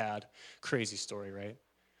that they had. Crazy story, right?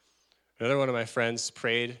 Another one of my friends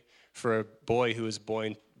prayed for a boy who was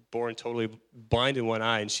born totally blind in one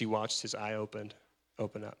eye, and she watched his eye open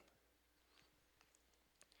up.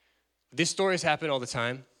 These stories happen all the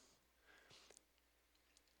time.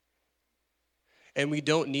 And we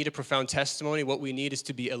don't need a profound testimony. What we need is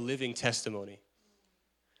to be a living testimony.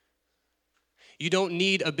 You don't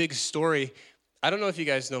need a big story. I don't know if you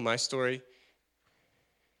guys know my story.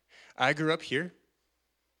 I grew up here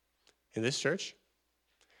in this church.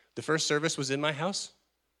 The first service was in my house.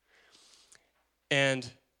 And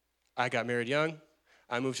I got married young.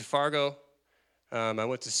 I moved to Fargo. I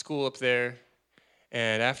went to school up there.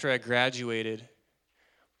 And after I graduated,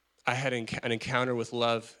 I had an encounter with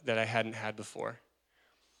love that I hadn't had before.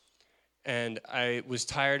 And I was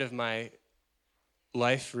tired of my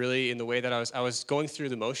life really in the way that I was going through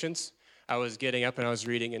the motions. I was getting up and I was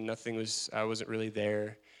reading and I wasn't really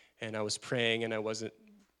there. And I was praying and I wasn't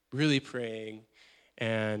really praying.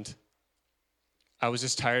 And I was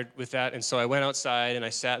just tired with that. And so I went outside and I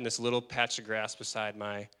sat in this little patch of grass beside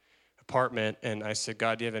my apartment. And I said,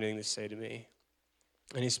 God, do you have anything to say to me?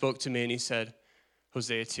 And he spoke to me and he said,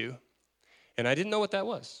 Hosea 2. And I didn't know what that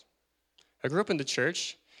was. I grew up in the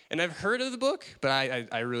church. And I've heard of the book, but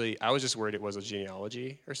I was just worried it was a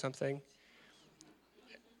genealogy or something.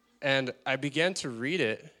 And I began to read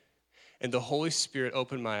it, and the Holy Spirit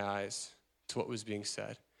opened my eyes to what was being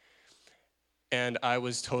said. And I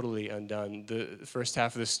was totally undone. The first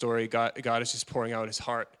half of the story, God is just pouring out his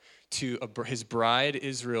heart to his bride,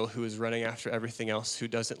 Israel, who is running after everything else, who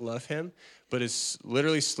doesn't love him, but is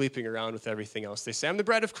literally sleeping around with everything else. They say, I'm the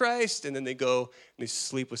bride of Christ, and then they go and they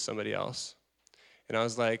sleep with somebody else. And I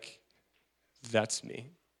was like, that's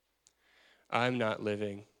me. I'm not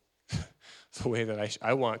living the way that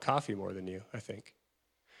I want coffee more than you, I think.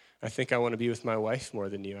 I think I want to be with my wife more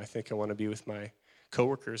than you. I think I want to be with my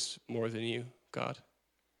coworkers more than you, God.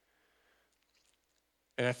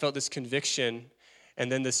 And I felt this conviction. And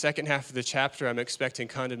then the second half of the chapter, I'm expecting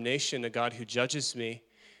condemnation, a God who judges me.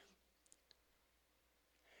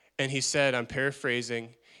 And he said, I'm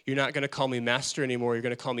paraphrasing, you're not going to call me master anymore. You're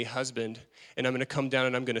going to call me husband. And I'm going to come down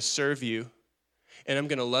and I'm going to serve you. And I'm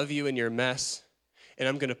going to love you in your mess. And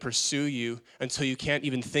I'm going to pursue you until you can't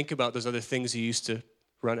even think about those other things you used to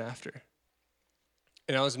run after.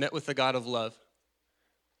 And I was met with the God of love.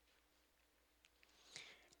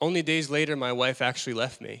 Only days later, my wife actually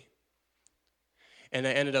left me. And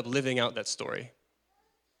I ended up living out that story.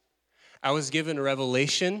 I was given a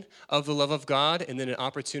revelation of the love of God and then an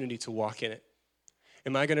opportunity to walk in it.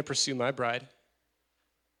 Am I going to pursue my bride?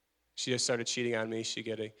 She just started cheating on me. She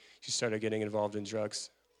started getting involved in drugs.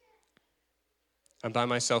 I'm by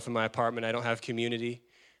myself in my apartment. I don't have community.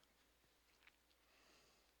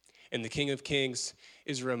 And the King of Kings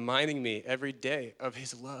is reminding me every day of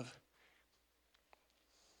his love.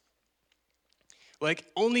 Like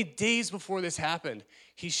only days before this happened,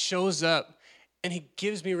 he shows up and he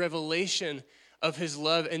gives me revelation of his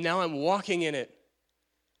love, and now I'm walking in it.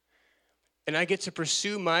 And I get to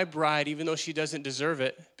pursue my bride even though she doesn't deserve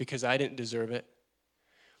it because I didn't deserve it.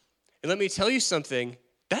 And let me tell you something,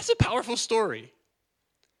 that's a powerful story.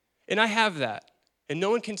 And I have that. And no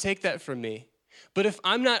one can take that from me. But if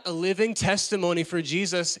I'm not a living testimony for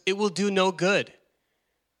Jesus, it will do no good.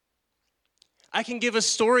 I can give a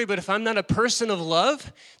story, but if I'm not a person of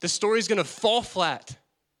love, the story's going to fall flat.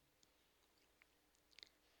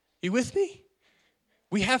 You with me?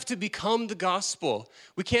 We have to become the gospel.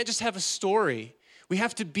 We can't just have a story. We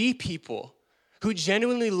have to be people who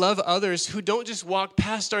genuinely love others, who don't just walk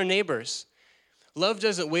past our neighbors. Love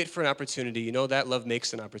doesn't wait for an opportunity. You know that? Love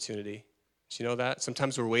makes an opportunity. Do you know that?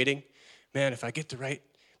 Sometimes we're waiting. Man, if I get the right,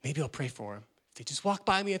 maybe I'll pray for them. If they just walk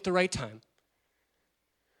by me at the right time.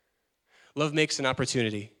 Love makes an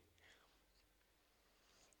opportunity.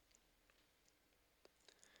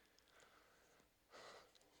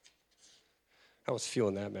 I was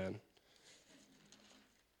feeling that, man.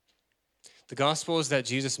 The gospel is that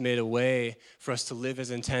Jesus made a way for us to live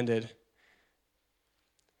as intended.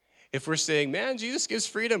 If we're saying, man, Jesus gives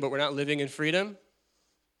freedom, but we're not living in freedom,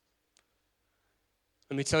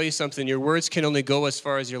 let me tell you something. Your words can only go as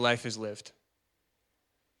far as your life is lived.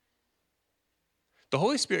 The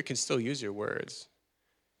Holy Spirit can still use your words,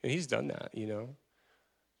 and he's done that, you know.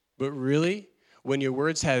 But really, when your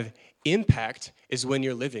words have impact is when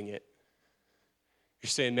you're living it. You're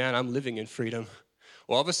saying, man, I'm living in freedom.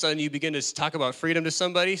 Well, all of a sudden, you begin to talk about freedom to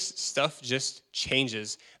somebody, stuff just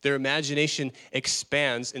changes. Their imagination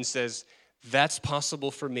expands and says, that's possible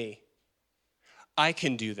for me. I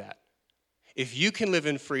can do that. If you can live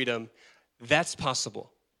in freedom, that's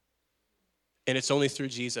possible. And it's only through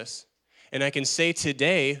Jesus. And I can say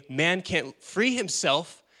today, man can't free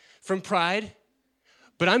himself from pride,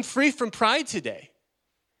 but I'm free from pride today.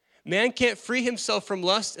 Man can't free himself from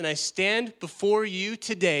lust, and I stand before you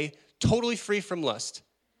today totally free from lust.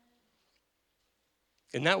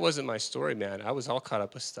 And that wasn't my story, man. I was all caught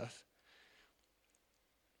up with stuff.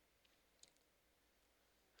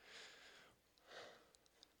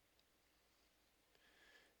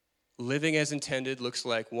 Living as intended looks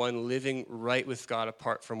like, one, living right with God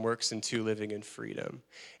apart from works, and two, living in freedom.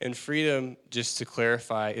 And freedom, just to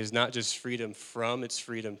clarify, is not just freedom from, it's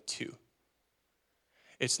freedom to.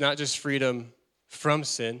 It's not just freedom from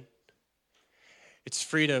sin. It's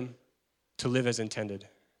freedom to live as intended.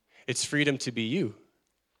 It's freedom to be you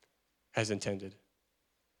as intended.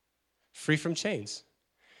 Free from chains.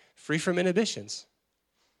 Free from inhibitions.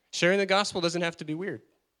 Sharing the gospel doesn't have to be weird.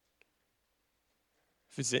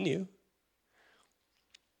 If it's in you.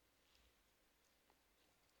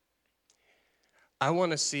 I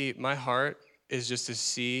want to see, my heart is just to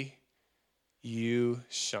see you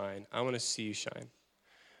shine. I want to see you shine.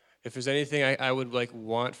 If there's anything I would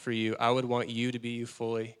want for you, I would want you to be you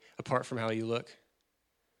fully, apart from how you look.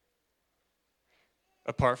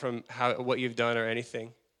 Apart from what you've done or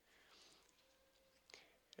anything.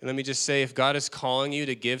 And let me just say, if God is calling you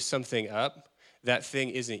to give something up, that thing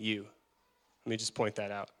isn't you. Let me just point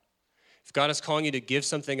that out. If God is calling you to give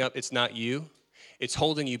something up, it's not you. It's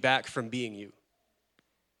holding you back from being you.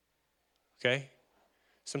 Okay?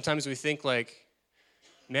 Sometimes we think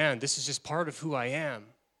man, this is just part of who I am.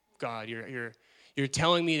 God, you're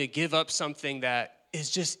telling me to give up something that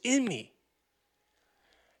is just in me.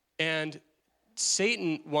 And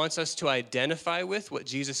Satan wants us to identify with what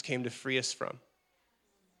Jesus came to free us from.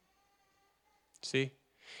 See?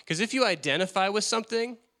 Because if you identify with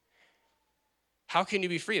something, how can you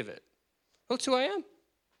be free of it? Well, that's who I am.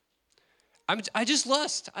 I just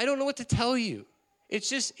lust. I don't know what to tell you. It's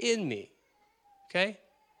just in me. Okay?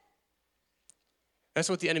 That's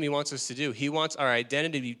what the enemy wants us to do. He wants our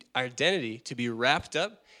identity to be wrapped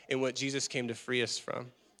up in what Jesus came to free us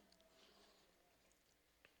from.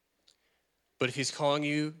 But if he's calling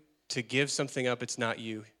you to give something up, it's not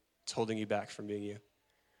you. It's holding you back from being you.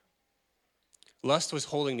 Lust was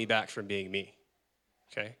holding me back from being me.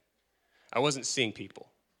 Okay? I wasn't seeing people.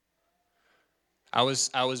 I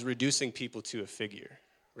was reducing people to a figure,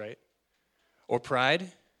 right? Or pride,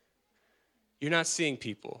 you're not seeing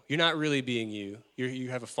people. You're not really being you.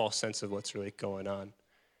 You have a false sense of what's really going on.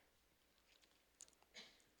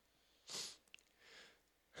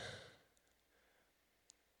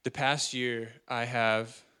 The past year, I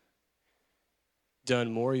have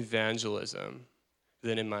done more evangelism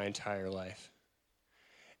than in my entire life.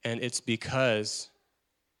 And it's because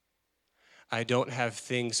I don't have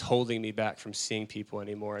things holding me back from seeing people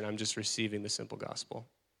anymore, and I'm just receiving the simple gospel.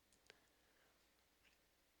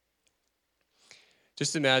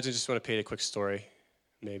 Just imagine, just want to paint a quick story,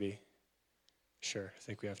 maybe. Sure, I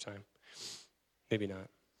think we have time. Maybe not.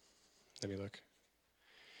 Let me look.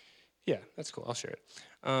 Yeah, that's cool. I'll share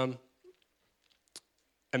it.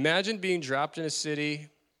 Imagine being dropped in a city,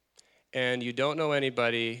 and you don't know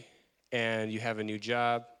anybody, and you have a new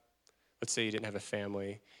job. Let's say you didn't have a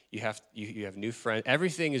family. You have new friends.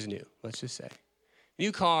 Everything is new, let's just say.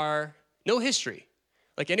 New car, no history.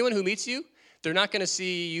 Like anyone who meets you, they're not going to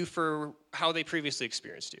see you for how they previously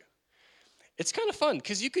experienced you. It's kind of fun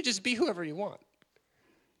because you could just be whoever you want.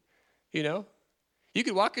 You know? You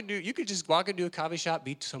could just walk into a coffee shop,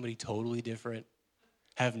 be somebody totally different,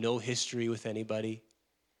 have no history with anybody.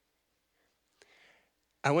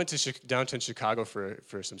 I went to downtown Chicago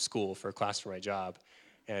for some school, for a class for my job,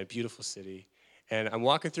 and a beautiful city. And I'm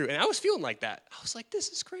walking through, and I was feeling like that. I was like, this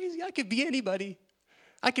is crazy. I could be anybody.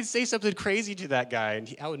 I could say something crazy to that guy,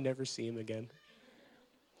 and I would never see him again.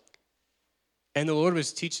 And the Lord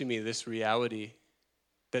was teaching me this reality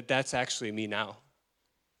that that's actually me now.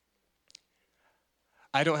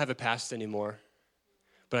 I don't have a past anymore,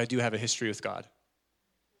 but I do have a history with God.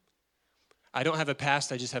 I don't have a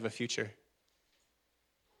past, I just have a future.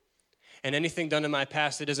 And anything done in my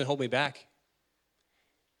past, it doesn't hold me back.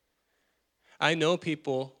 I know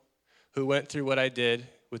people who went through what I did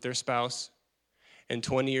with their spouse, and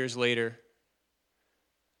 20 years later,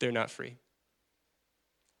 they're not free.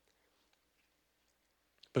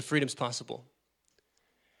 But freedom's possible.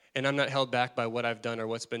 And I'm not held back by what I've done or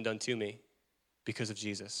what's been done to me because of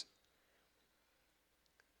Jesus.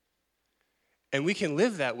 And we can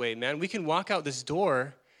live that way, man. We can walk out this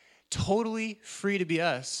door totally free to be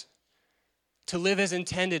us, to live as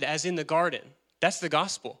intended, as in the garden. That's the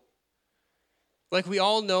gospel. Like, we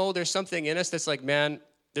all know there's something in us that's like, man,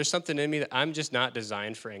 there's something in me that I'm just not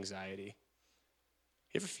designed for anxiety.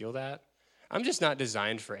 You ever feel that? I'm just not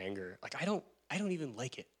designed for anger. Like, I don't even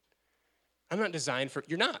like it. I'm not designed for,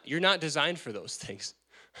 you're not designed for those things.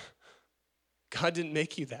 God didn't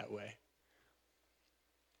make you that way.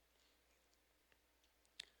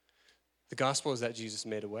 The gospel is that Jesus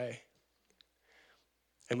made a way.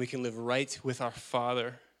 And we can live right with our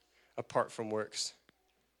Father apart from works.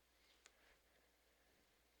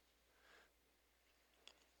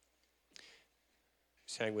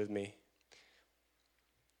 Just hang with me.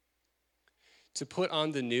 To put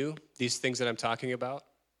on the new, these things that I'm talking about,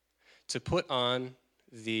 to put on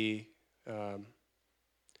the,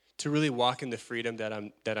 to really walk in the freedom that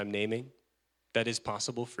I'm naming, that is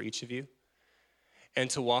possible for each of you, and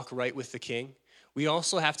to walk right with the King, we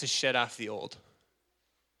also have to shed off the old.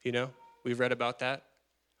 You know, we've read about that.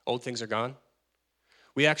 Old things are gone.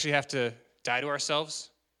 We actually have to die to ourselves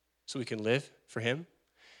so we can live for him.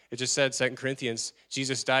 It just said, 2 Corinthians,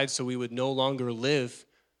 Jesus died so we would no longer live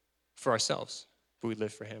for ourselves, but we'd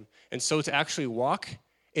live for him. And so to actually walk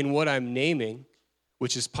in what I'm naming,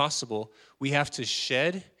 which is possible, we have to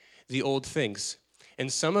shed the old things.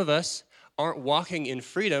 And some of us aren't walking in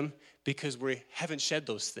freedom because we haven't shed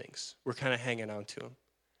those things. We're kind of hanging on to them.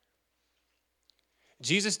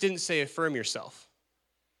 Jesus didn't say affirm yourself.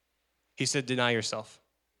 He said deny yourself.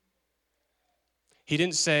 He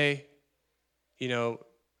didn't say, you know,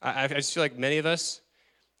 I just feel like many of us,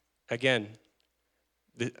 again,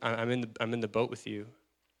 I'm in the boat with you.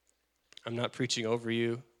 I'm not preaching over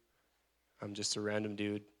you. I'm just a random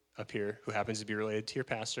dude up here who happens to be related to your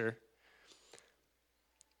pastor.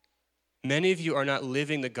 Many of you are not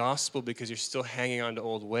living the gospel because you're still hanging on to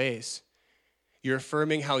old ways. You're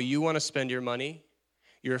affirming how you want to spend your money.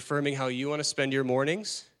 You're affirming how you want to spend your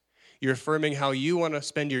mornings. You're affirming how you want to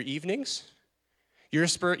spend your evenings. You're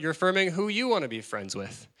affirming who you want to be friends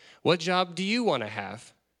with. What job do you want to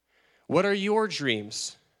have? What are your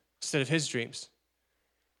dreams instead of his dreams?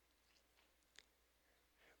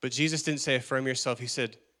 But Jesus didn't say affirm yourself. He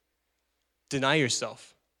said deny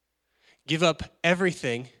yourself. Give up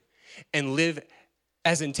everything and live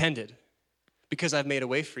as intended because I've made a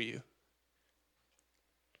way for you.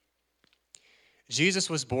 Jesus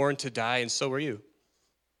was born to die, and so were you.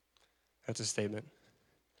 That's a statement.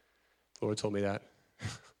 The Lord told me that.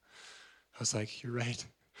 I was like, you're right.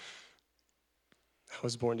 I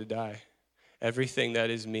was born to die. Everything that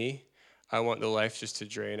is me, I want the life just to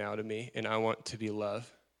drain out of me, and I want to be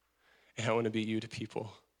love, and I want to be you to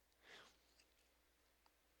people.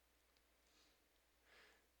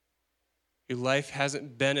 Your life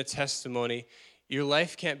hasn't been a testimony. Your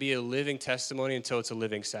life can't be a living testimony until it's a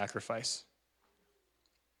living sacrifice.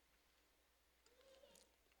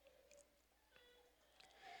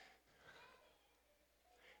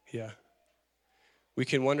 Yeah. We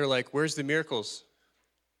can wonder, like, where's the miracles?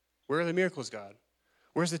 Where are the miracles, God?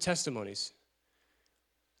 Where's the testimonies?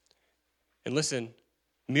 And listen,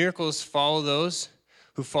 miracles follow those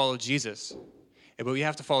who follow Jesus. But we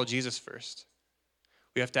have to follow Jesus first.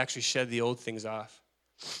 We have to actually shed the old things off.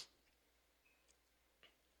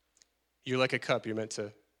 You're like a cup. You're meant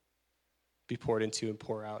to be poured into and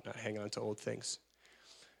pour out, not hang on to old things.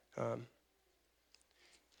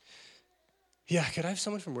 Yeah, could I have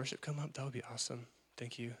someone from worship come up? That would be awesome.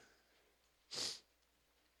 Thank you.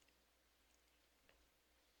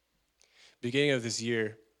 Beginning of this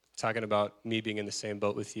year, talking about me being in the same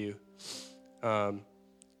boat with you.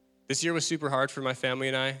 This year was super hard for my family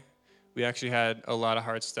and I. We actually had a lot of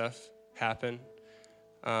hard stuff happen.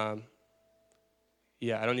 I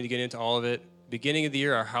don't need to get into all of it. Beginning of the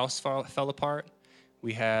year, our house fell apart.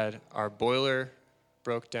 We had our boiler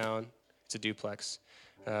broke down. It's a duplex.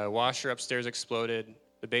 Washer upstairs exploded.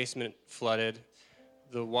 The basement flooded.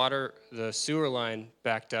 The sewer line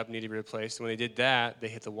backed up, needed to be replaced. When they did that, they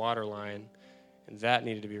hit the water line, and that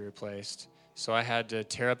needed to be replaced. So I had to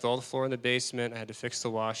tear up all the floor in the basement. I had to fix the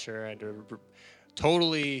washer. I had to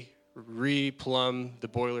totally re-plumb the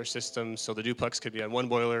boiler system so the duplex could be on one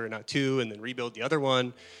boiler and not two, and then rebuild the other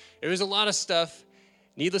one. It was a lot of stuff.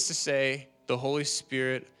 Needless to say, the Holy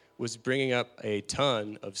Spirit was bringing up a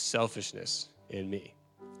ton of selfishness in me.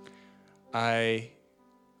 I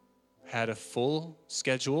had a full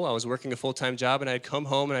schedule. I was working a full-time job, and I'd come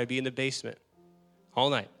home and I'd be in the basement all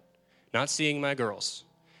night, not seeing my girls.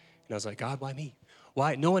 And I was like, God, why me?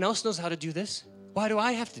 Why? No one else knows how to do this. Why do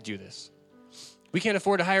I have to do this? We can't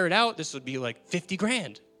afford to hire it out. This would be like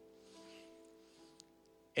 $50,000.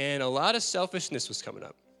 And a lot of selfishness was coming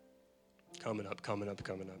up.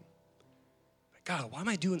 God, why am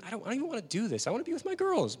I doing? I don't even want to do this. I want to be with my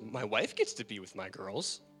girls. My wife gets to be with my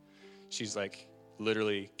girls. She's like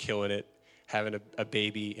literally killing it, having a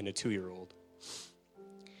baby and a 2-year-old.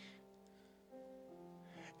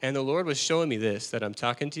 And the Lord was showing me this that I'm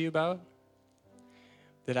talking to you about,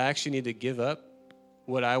 that I actually need to give up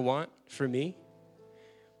what I want for me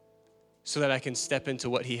so that I can step into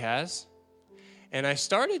what he has. And I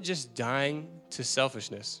started just dying to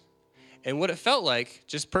selfishness. And what it felt like,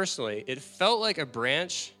 just personally, it felt like a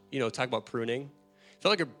branch, talk about pruning. It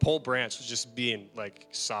felt like a whole branch was just being like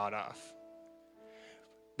sawed off.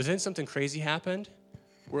 But then something crazy happened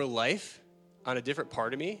where life on a different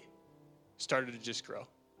part of me started to just grow.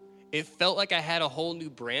 It felt like I had a whole new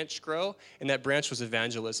branch grow, and that branch was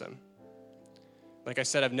evangelism. Like I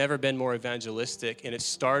said, I've never been more evangelistic, and it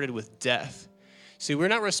started with death. See, we're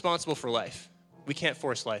not responsible for life. We can't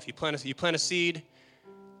force life. You plant a seed,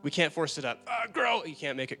 we can't force it up. Grow. You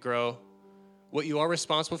can't make it grow. What you are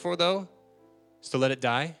responsible for, though, is to let it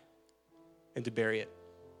die and to bury it.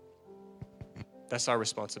 That's our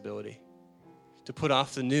responsibility. To put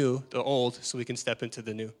off the old, so we can step into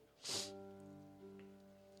the new.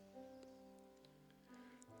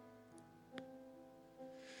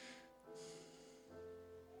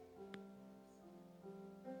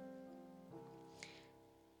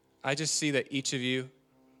 I just see that each of you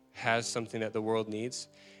has something that the world needs,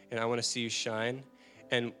 and I want to see you shine.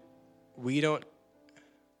 And we don't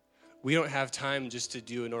have time just to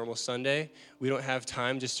do a normal Sunday. We don't have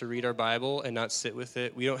time just to read our Bible and not sit with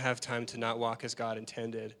it. We don't have time to not walk as God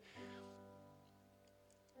intended.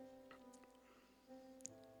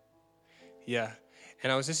 Yeah,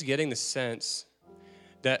 and I was just getting the sense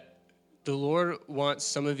that the Lord wants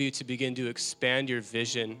some of you to begin to expand your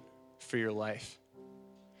vision for your life.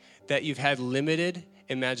 That you've had limited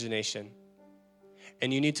imagination,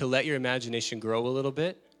 and you need to let your imagination grow a little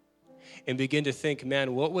bit and begin to think,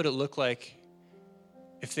 man, what would it look like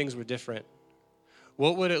if things were different?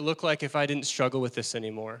 What would it look like if I didn't struggle with this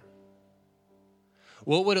anymore?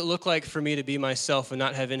 What would it look like for me to be myself and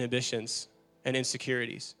not have inhibitions and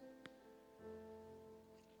insecurities?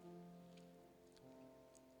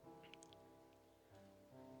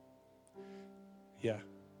 Yeah.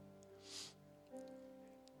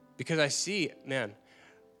 Because I see, man,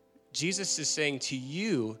 Jesus is saying to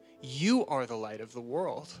you, you are the light of the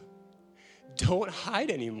world. Don't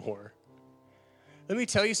hide anymore. Let me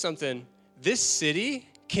tell you something. This city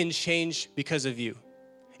can change because of you.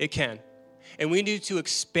 It can. And we need to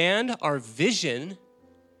expand our vision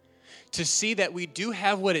to see that we do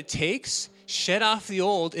have what it takes, shed off the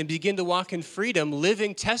old, and begin to walk in freedom,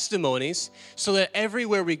 living testimonies, so that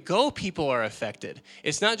everywhere we go, people are affected.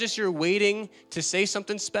 It's not just you're waiting to say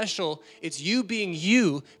something special. It's you being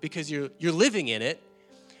you because you're living in it.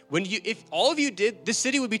 If all of you did, this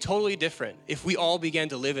city would be totally different if we all began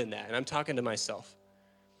to live in that. And I'm talking to myself.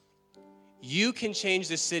 You can change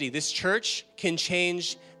this city. This church can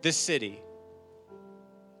change this city.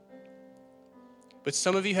 But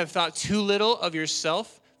some of you have thought too little of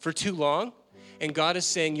yourself for too long, and God is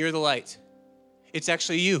saying, you're the light. It's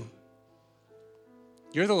actually you.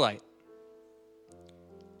 You're the light.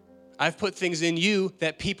 I've put things in you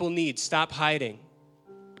that people need. Stop hiding.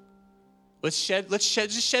 Let's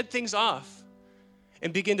shed things off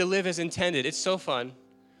and begin to live as intended. It's so fun.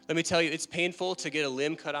 Let me tell you, it's painful to get a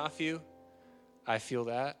limb cut off you. I feel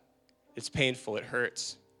that. It's painful. It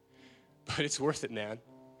hurts. But it's worth it, man.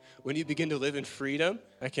 When you begin to live in freedom,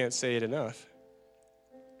 I can't say it enough.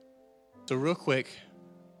 So real quick,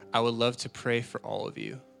 I would love to pray for all of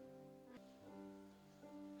you.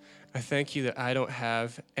 I thank you that I don't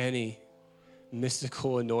have any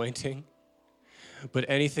mystical anointing. But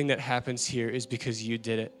anything that happens here is because you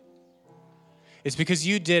did it. It's because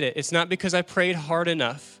you did it. It's not because I prayed hard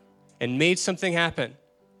enough and made something happen.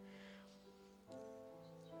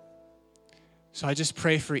 So I just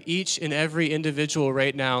pray for each and every individual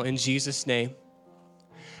right now in Jesus' name.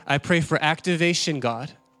 I pray for activation,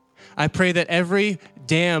 God. I pray that every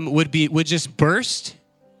dam would just burst,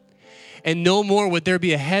 and no more would there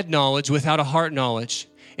be a head knowledge without a heart knowledge.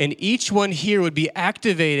 And each one here would be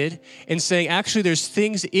activated in saying, actually, there's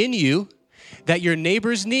things in you that your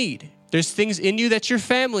neighbors need. There's things in you that your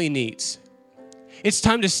family needs. It's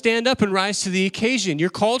time to stand up and rise to the occasion. You're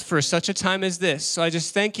called for such a time as this. So I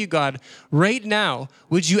just thank you, God. Right now,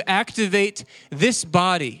 would you activate this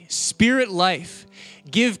body, spirit life,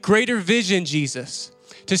 give greater vision, Jesus,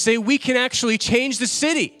 to say we can actually change the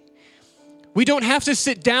city. We don't have to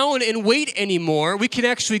sit down and wait anymore. We can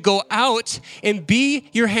actually go out and be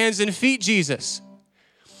your hands and feet, Jesus.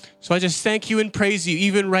 So I just thank you and praise you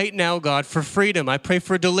even right now, God, for freedom. I pray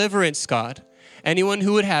for deliverance, God. Anyone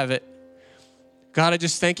who would have it. God, I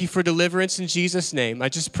just thank you for deliverance in Jesus' name. I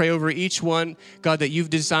just pray over each one, God, that you've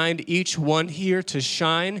designed each one here to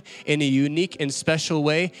shine in a unique and special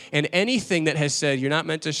way. And anything that has said, you're not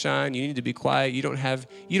meant to shine, you need to be quiet, you don't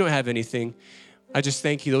have anything, I just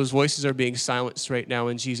thank you. Those voices are being silenced right now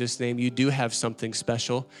in Jesus' name. You do have something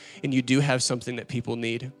special, and you do have something that people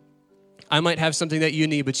need. I might have something that you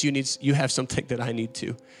need, but you have something that I need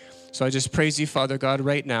too. So I just praise you, Father God,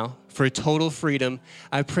 right now for total freedom.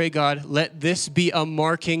 I pray, God, let this be a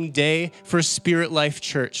marking day for Spirit Life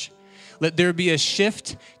Church. Let there be a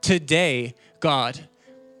shift today, God,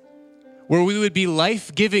 where we would be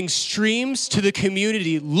life-giving streams to the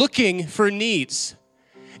community looking for needs,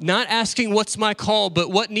 not asking what's my call, but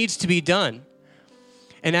what needs to be done,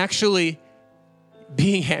 and actually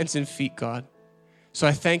being hands and feet, God. So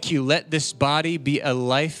I thank you. Let this body be a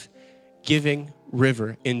life-giving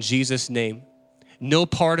river in Jesus' name. No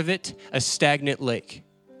part of it a stagnant lake.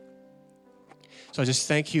 So I just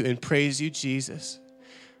thank you and praise you, Jesus,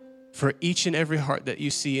 for each and every heart that you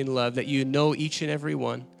see and love, that you know each and every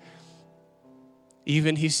one.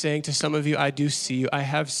 Even he's saying to some of you, I do see you, I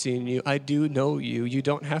have seen you, I do know you. You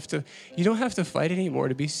don't have to fight anymore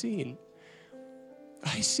to be seen.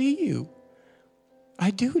 I see you.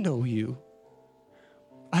 I do know you.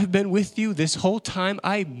 I've been with you this whole time.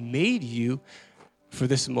 I made you for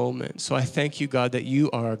this moment. So I thank you, God, that you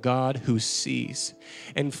are a God who sees.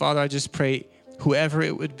 And Father, I just pray whoever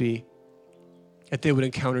it would be, that they would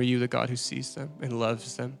encounter you, the God who sees them and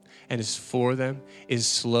loves them and is for them, is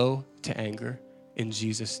slow to anger. In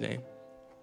Jesus' name.